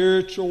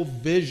spiritual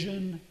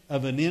vision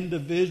of an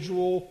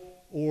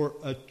individual or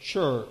a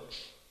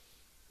church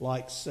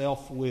like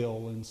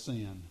self-will and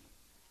sin.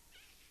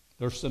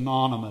 They're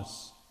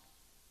synonymous.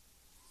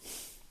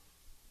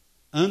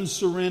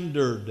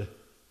 Unsurrendered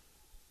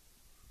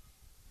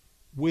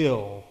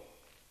will.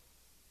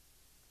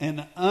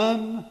 An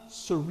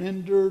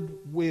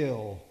unsurrendered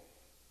will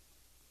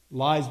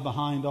lies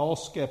behind all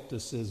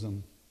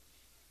skepticism,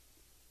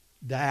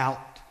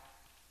 doubt,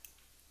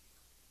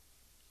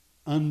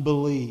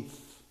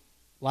 unbelief,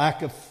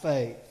 lack of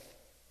faith,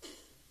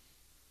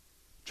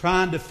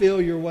 trying to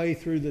feel your way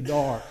through the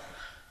dark.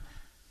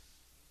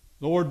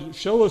 Lord,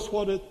 show us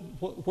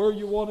where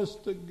you want us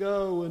to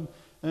go,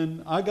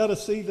 and I got to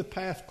see the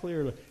path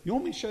clearly. You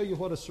want me to show you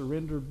what a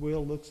surrendered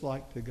will looks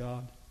like to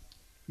God?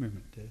 Come here a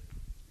minute, Ted.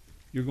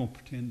 You're going to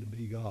pretend to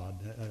be God.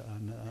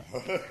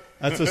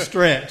 That's a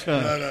stretch,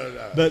 huh?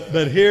 No.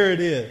 But here it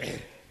is.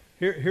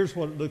 Here's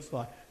what it looks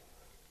like.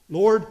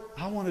 Lord,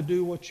 I want to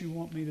do what you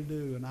want me to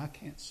do, and I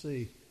can't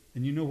see.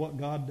 And you know what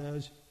God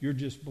does? You're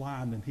just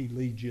blind, and He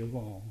leads you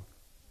along.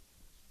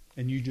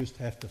 And you just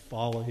have to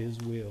follow His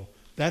will.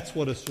 That's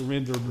what a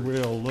surrendered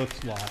will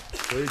looks like.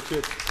 Preach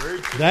it.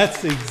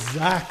 That's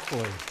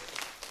exactly.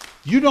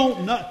 You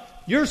don't know.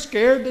 You're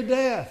scared to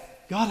death.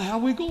 God, how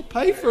are we going to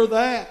pay for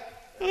that?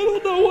 I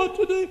don't know what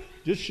to do.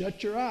 Just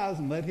shut your eyes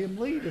and let Him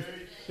lead.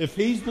 If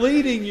He's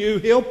leading you,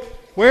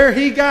 Where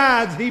He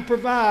guides, He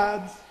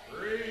provides.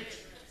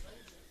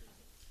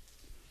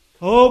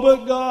 Oh,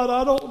 but God,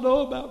 I don't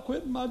know about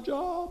quitting my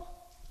job.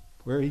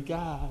 Where He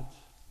guides,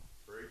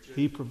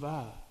 He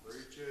provides.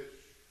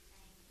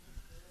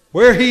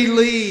 Where He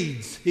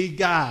leads, He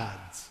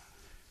guides.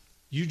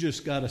 You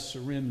just got to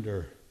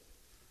surrender.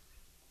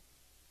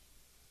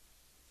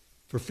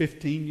 For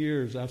 15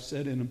 years, I've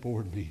sat in a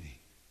board meeting.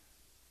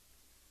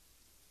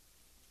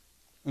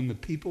 And the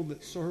people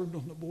that served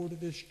on the board of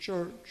this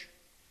church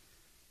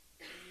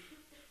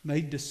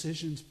made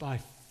decisions by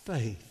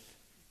faith.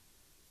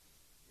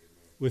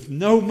 With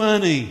no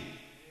money.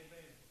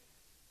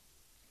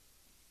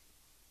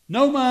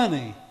 No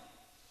money.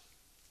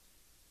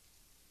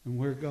 And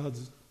where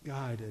God's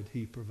guided,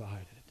 He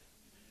provided.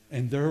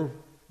 And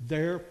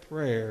their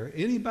prayer,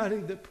 anybody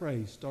that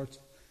prays starts,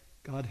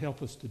 God,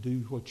 help us to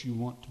do what you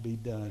want to be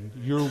done.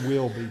 Your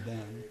will be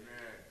done.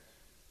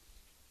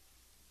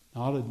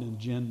 Not an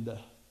agenda.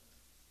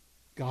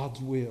 God's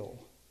will.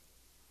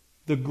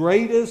 The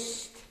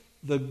greatest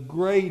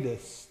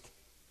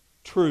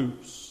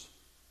truths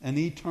and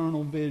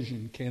eternal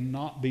vision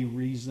cannot be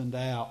reasoned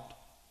out.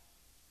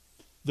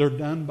 They're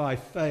done by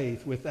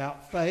faith.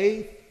 Without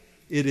faith,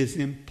 it is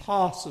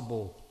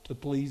impossible to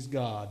please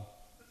God.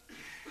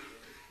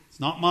 It's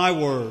not my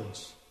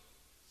words.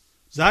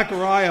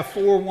 Zechariah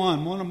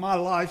 4:1, one of my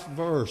life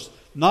verse.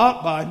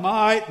 Not by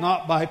might,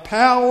 not by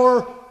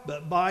power,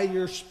 but by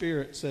your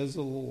Spirit, says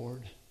the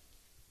Lord.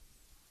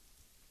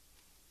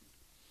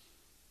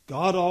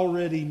 God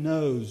already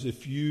knows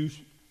if you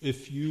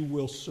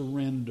will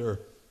surrender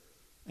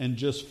and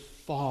just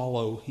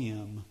follow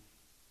Him.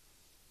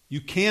 You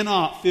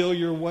cannot feel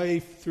your way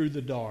through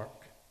the dark.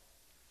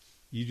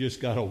 You just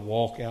got to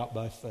walk out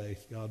by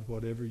faith. God,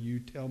 whatever you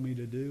tell me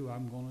to do,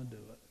 I'm going to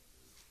do it.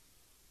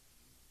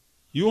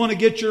 You want to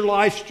get your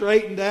life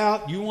straightened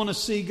out? You want to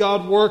see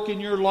God work in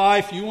your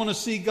life? You want to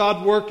see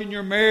God work in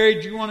your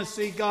marriage? You want to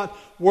see God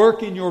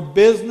work in your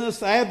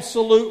business?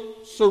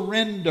 Absolute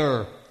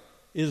surrender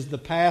is the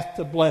path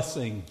to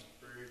blessing.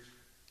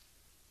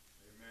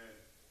 Amen.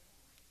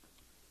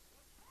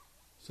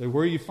 So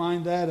where you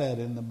find that at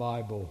in the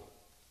Bible?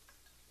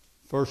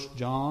 1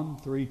 John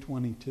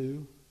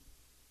 3:22.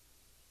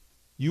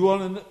 You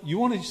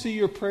want to see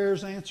your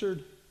prayers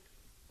answered?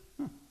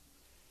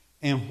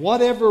 And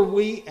whatever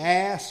we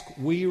ask,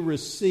 we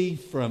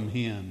receive from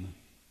Him.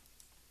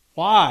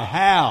 Why?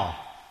 How?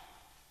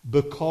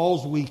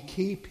 Because we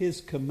keep His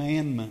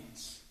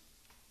commandments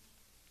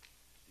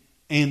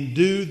and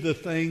do the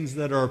things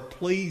that are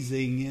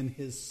pleasing in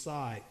His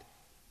sight.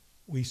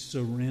 We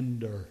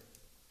surrender.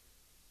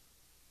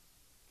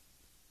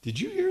 Did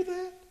you hear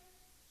that?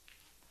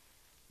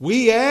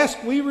 We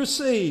ask, we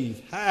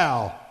receive.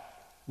 How?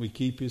 We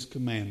keep His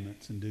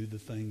commandments and do the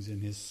things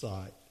in His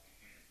sight.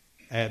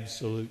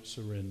 Absolute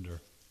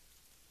surrender.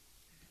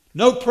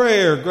 No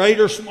prayer, great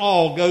or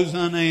small, goes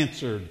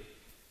unanswered.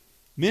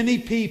 Many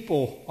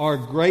people are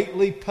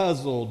greatly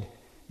puzzled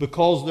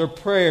because their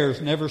prayers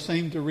never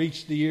seem to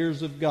reach the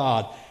ears of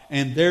God.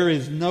 And there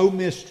is no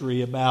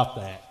mystery about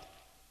that.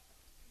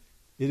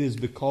 It is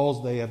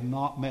because they have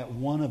not met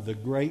one of the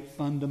great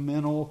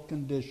fundamental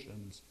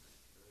conditions,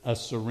 a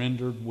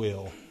surrendered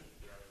will,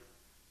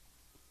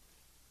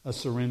 a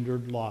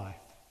surrendered life.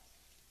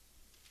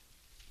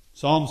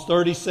 Psalms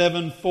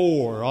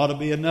 37:4 ought to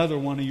be another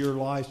one of your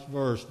life's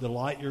verse.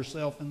 Delight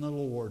yourself in the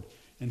Lord,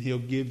 and He'll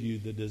give you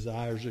the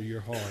desires of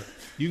your heart.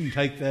 You can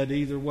take that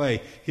either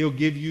way. He'll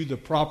give you the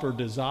proper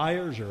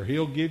desires, or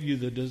He'll give you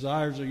the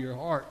desires of your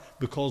heart,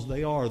 because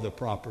they are the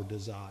proper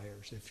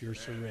desires if you're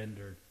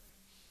surrendered.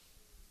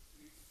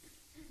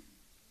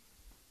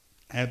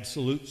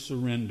 Absolute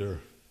surrender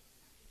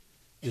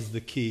is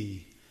the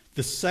key.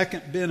 The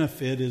second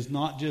benefit is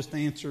not just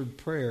answered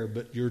prayer,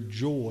 but your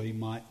joy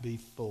might be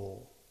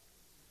full.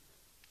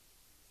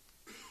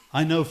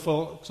 I know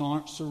folks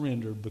aren't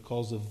surrendered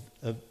because of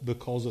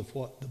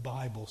what the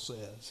Bible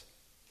says.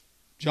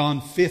 John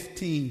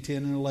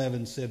 15:10 and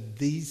 11 said,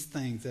 "These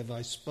things have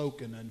I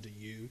spoken unto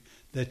you,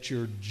 that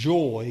your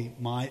joy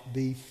might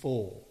be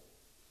full."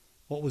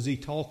 What was He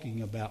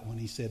talking about when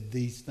He said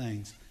these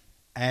things?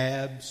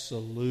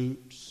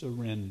 Absolute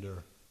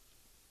surrender.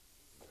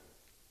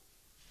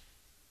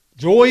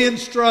 Joy and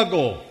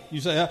struggle. You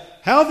say,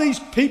 how these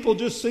people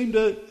just seem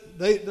to,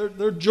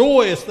 they're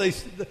joyous.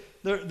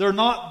 They're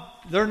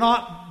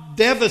not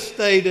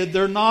devastated.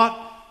 They're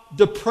not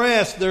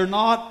depressed. They're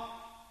not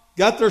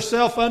got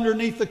themselves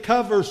underneath the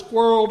cover,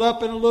 squirreled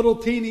up in a little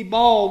teeny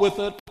ball with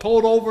it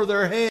pulled over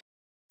their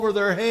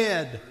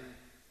head.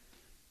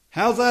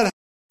 How's that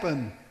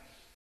happen?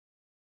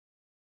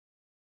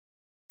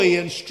 Joy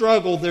and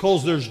struggle,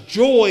 because there's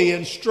joy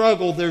in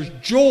struggle. There's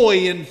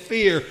joy in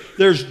fear.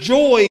 There's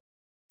joy in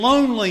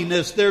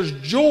loneliness. There's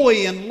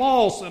joy in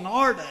loss and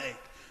heartache.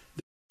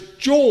 There's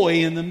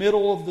joy in the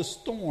middle of the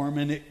storm,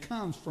 and it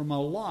comes from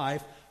a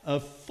life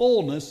of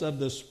fullness of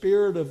the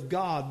Spirit of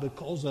God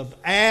because of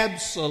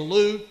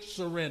absolute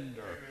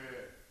surrender.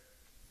 Amen.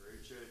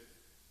 Preach it.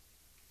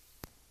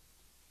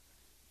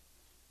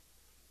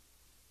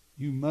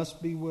 You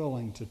must be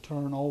willing to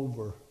turn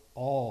over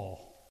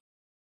all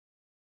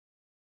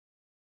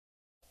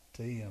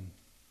to Him.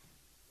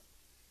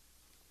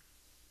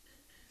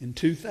 In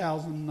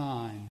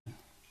 2009,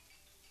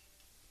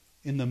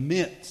 in the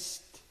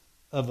midst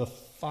of a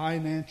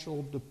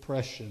financial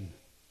depression,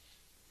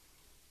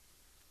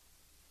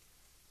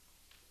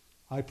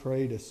 I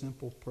prayed a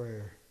simple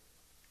prayer.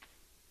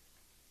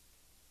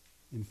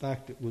 In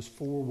fact, it was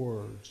 4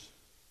 words.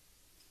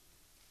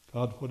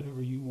 God,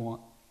 whatever you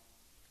want.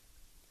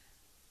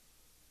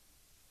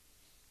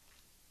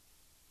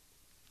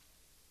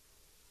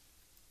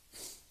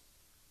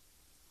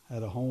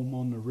 Had a home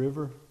on the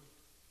river.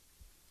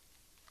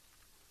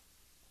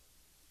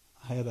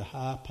 I had a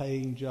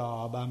high-paying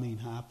job. I mean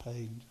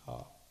high-paying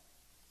job.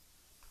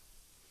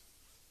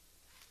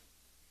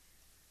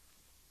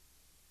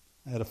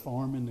 I had a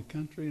farm in the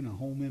country and a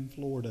home in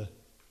Florida.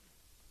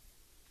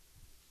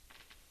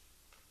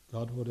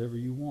 God, whatever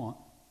you want.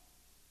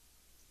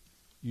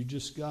 You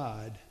just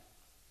guide.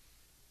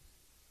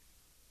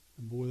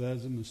 And boy, that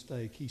was a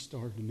mistake. He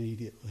started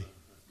immediately.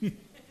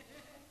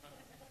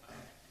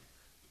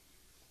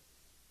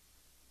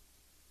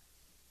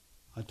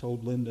 I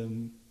told Linda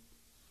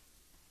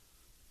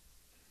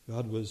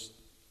God was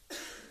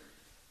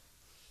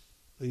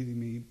leading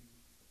me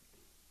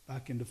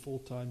back into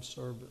full-time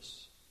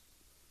service.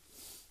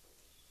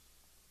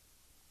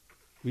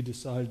 We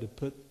decided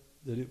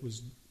that it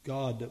was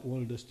God that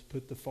wanted us to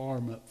put the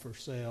farm up for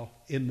sale.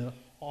 In the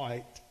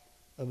height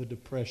of a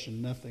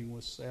depression, nothing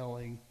was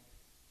selling.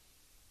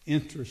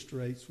 Interest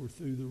rates were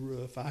through the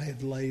roof. I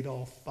had laid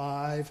off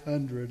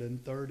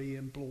 530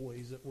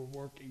 employees that were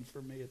working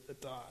for me at the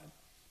time.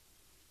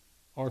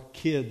 Our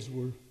kids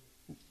were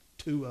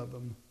 2 of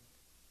them,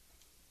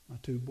 my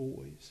 2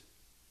 boys.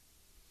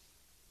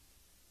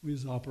 We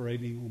was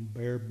operating on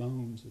bare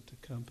bones at the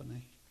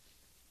company.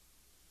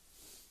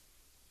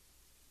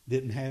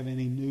 Didn't have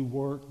any new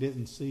work,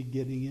 didn't see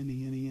getting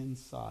any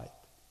insight.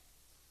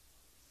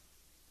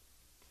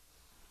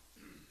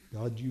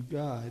 God, you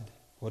guide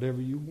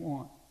whatever you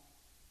want.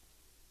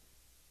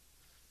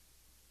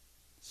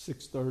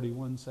 6:30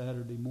 one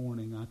Saturday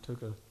morning, I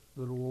took a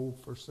little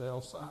old for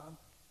sale sign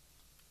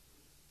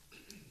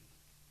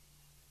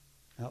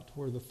out to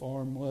where the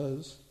farm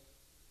was.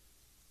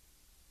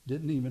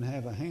 Didn't even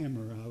have a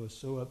hammer. I was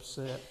so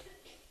upset.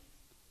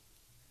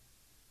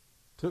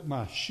 Took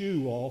my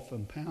shoe off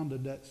and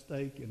pounded that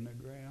stake in the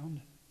ground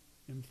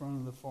in front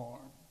of the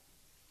farm.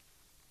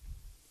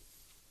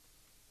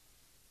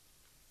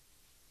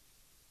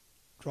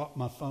 Dropped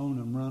my phone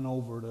and run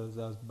over it as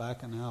I was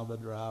backing out of the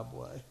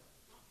driveway.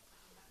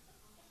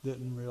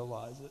 Didn't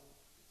realize it.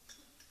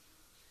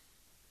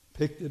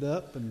 Picked it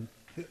up and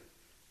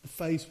the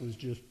face was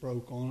just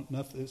broke on it.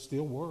 Nothing, it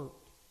still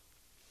worked.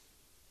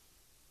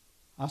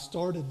 I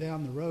started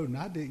down the road and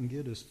I didn't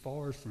get as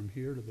far as from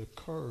here to the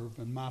curve,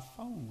 and my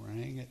phone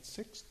rang at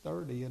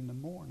 6:30 in the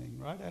morning,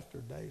 right after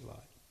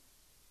daylight.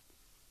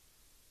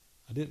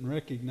 I didn't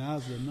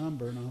recognize the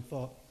number and I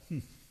thought,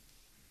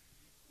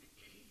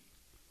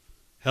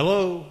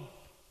 hello?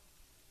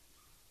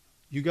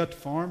 You got the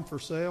farm for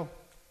sale?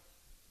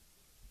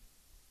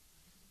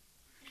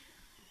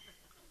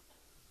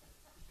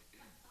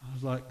 I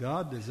was like,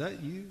 God, is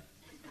that you?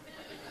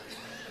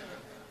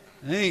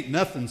 There ain't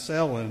nothing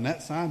selling, and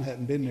that sign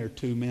hadn't been there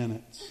 2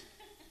 minutes.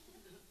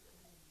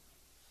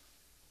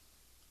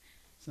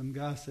 Some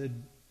guy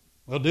said,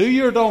 well, do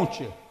you or don't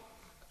you?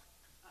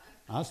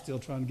 I was still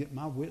trying to get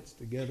my wits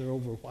together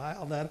over why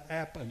all that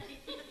happened.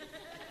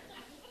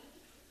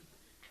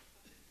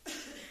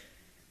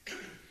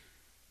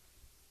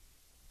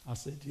 I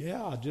said,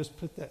 yeah, I just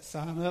put that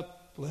sign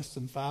up less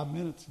than 5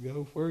 minutes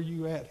ago. Where are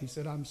you at? He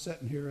said, I'm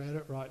sitting here at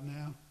it right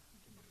now.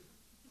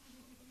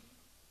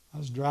 I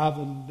was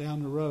driving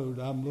down the road.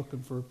 I'm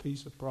looking for a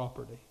piece of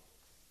property.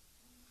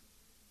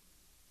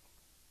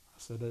 I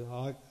said,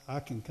 I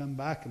can come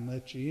back and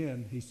let you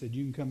in. He said,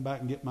 you can come back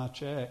and get my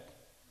check.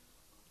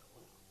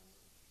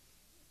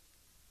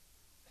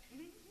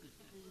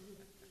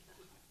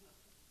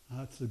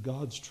 That's the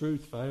God's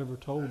truth if I ever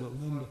told it,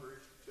 Linda.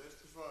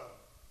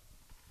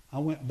 I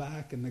went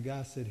back and the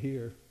guy said,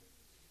 here.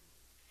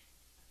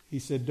 He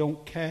said,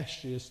 don't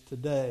cash this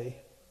today.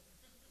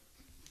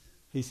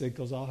 He said,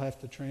 because I'll have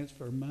to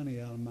transfer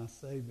money out of my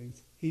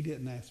savings. He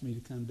didn't ask me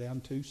to come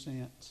down 2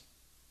 cents.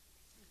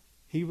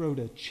 He wrote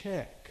a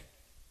check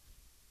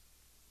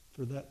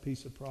for that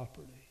piece of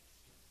property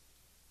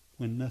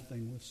when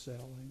nothing was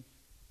selling.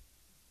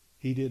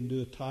 He didn't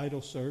do a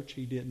title search.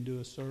 He didn't do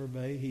a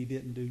survey. He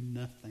didn't do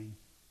nothing.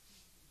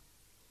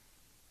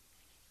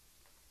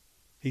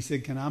 He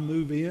said, can I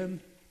move in?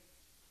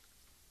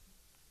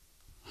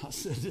 I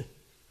said,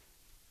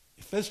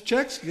 if this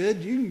check's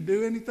good, you can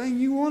do anything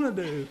you want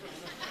to do.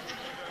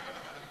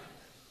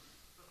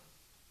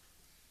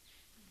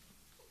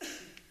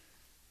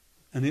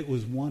 And it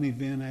was one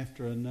event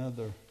after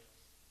another.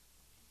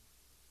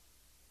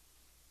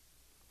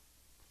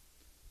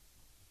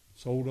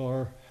 Sold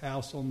our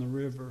house on the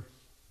river.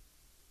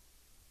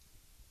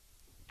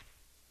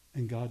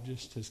 And God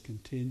just has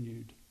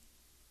continued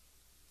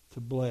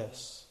to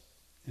bless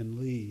and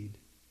lead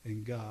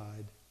and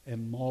guide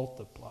and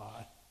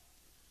multiply.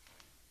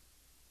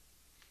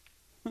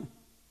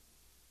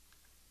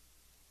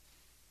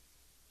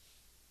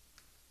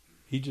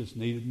 He just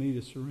needed me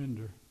to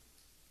surrender.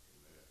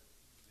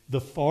 The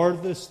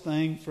farthest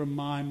thing from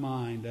my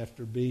mind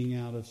after being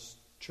out of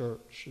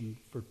church and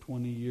for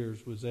 20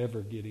 years was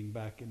ever getting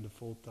back into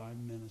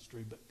full-time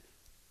ministry. But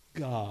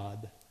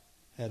God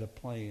had a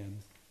plan.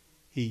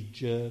 He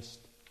just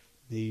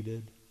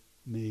needed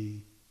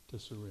me to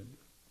surrender.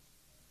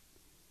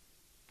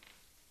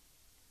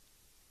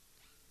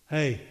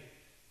 Hey,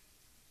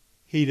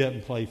 He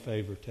doesn't play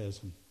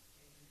favoritism.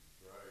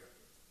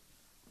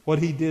 What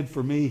He did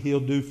for me, He'll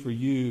do for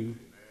you.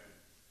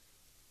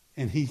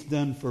 And He's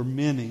done for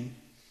many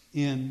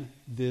in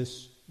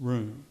this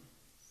room.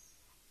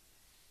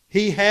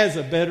 He has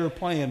a better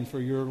plan for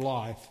your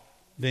life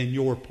than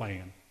your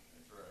plan.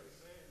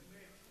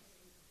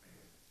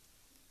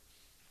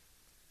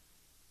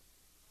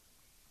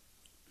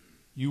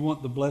 You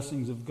want the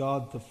blessings of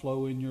God to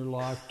flow in your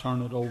life,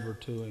 turn it over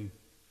to Him.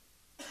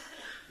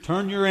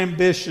 Turn your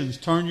ambitions,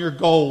 turn your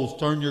goals,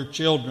 turn your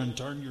children,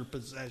 turn your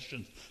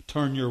possessions,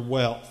 turn your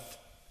wealth.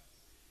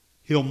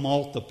 He'll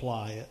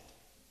multiply it.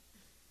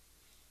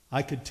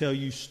 I could tell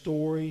you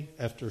story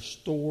after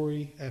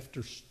story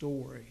after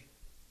story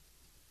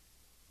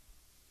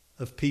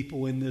of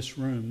people in this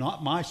room.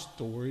 Not my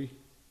story,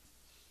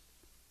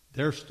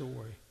 their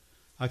story.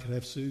 I could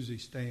have Susie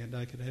stand.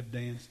 I could have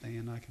Dan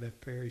stand. I could have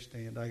Perry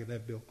stand. I could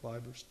have Bill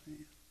Kleiber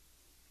stand.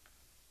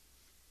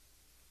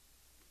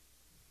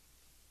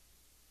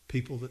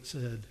 People that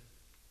said,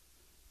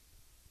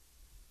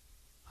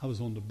 I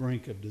was on the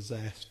brink of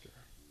disaster.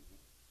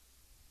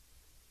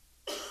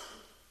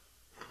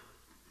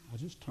 I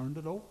just turned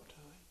it over to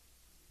Him.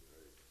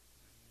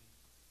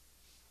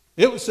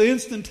 It was so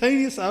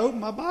instantaneous. I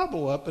opened my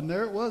Bible up and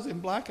there it was in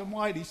black and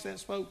white. He said,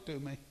 spoke to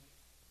me.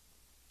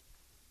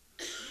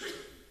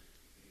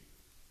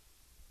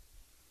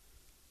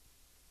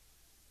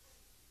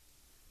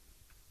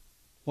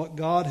 What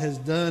God has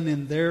done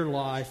in their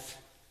life,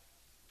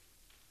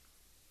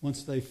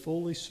 once they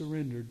fully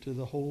surrendered to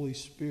the Holy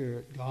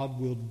Spirit, God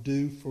will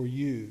do for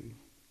you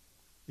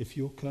if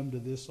you'll come to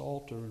this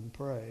altar and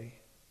pray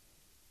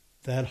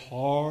that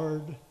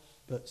hard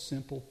but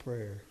simple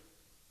prayer.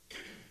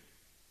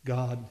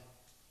 God,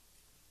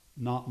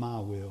 not my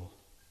will,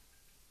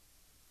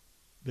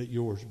 but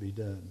yours be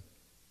done.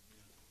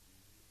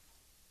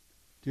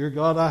 Dear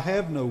God, I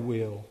have no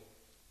will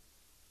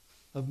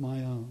of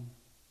my own.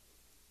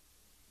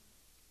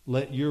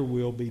 Let your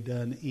will be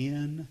done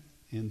in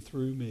and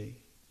through me.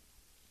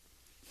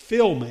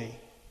 Fill me.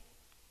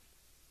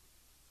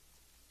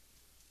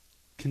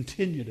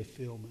 Continue to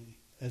fill me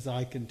as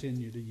I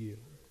continue to yield.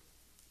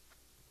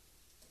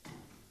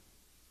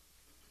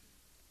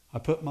 I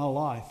put my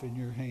life in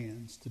your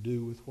hands to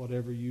do with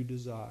whatever you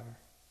desire.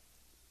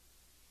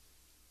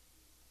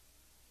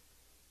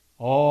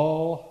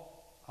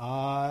 All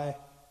I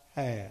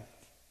have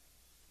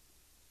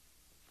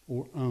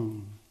or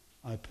own,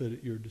 I put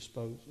at your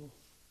disposal.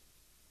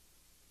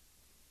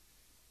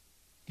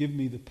 Give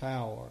me the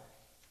power,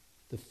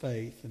 the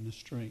faith, and the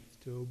strength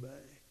to obey.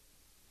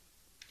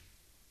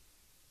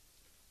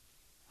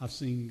 I've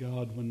seen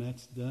God, when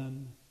that's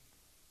done,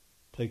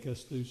 take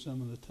us through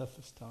some of the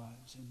toughest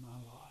times in my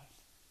life.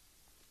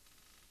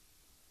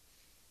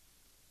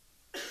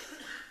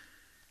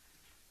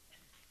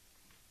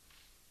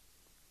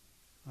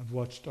 I've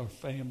watched our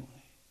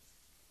family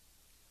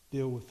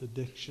deal with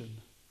addiction.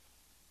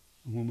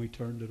 And when we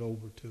turned it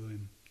over to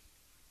Him,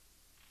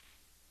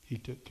 He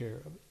took care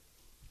of it.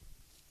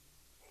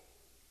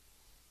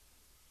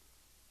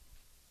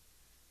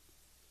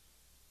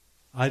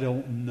 I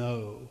don't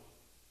know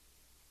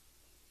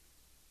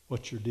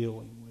what you're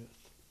dealing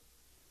with,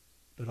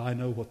 but I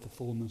know what the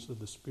fullness of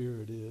the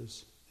Spirit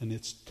is, and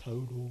it's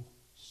total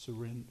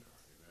surrender.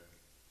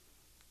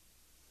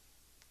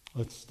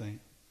 Let's stand.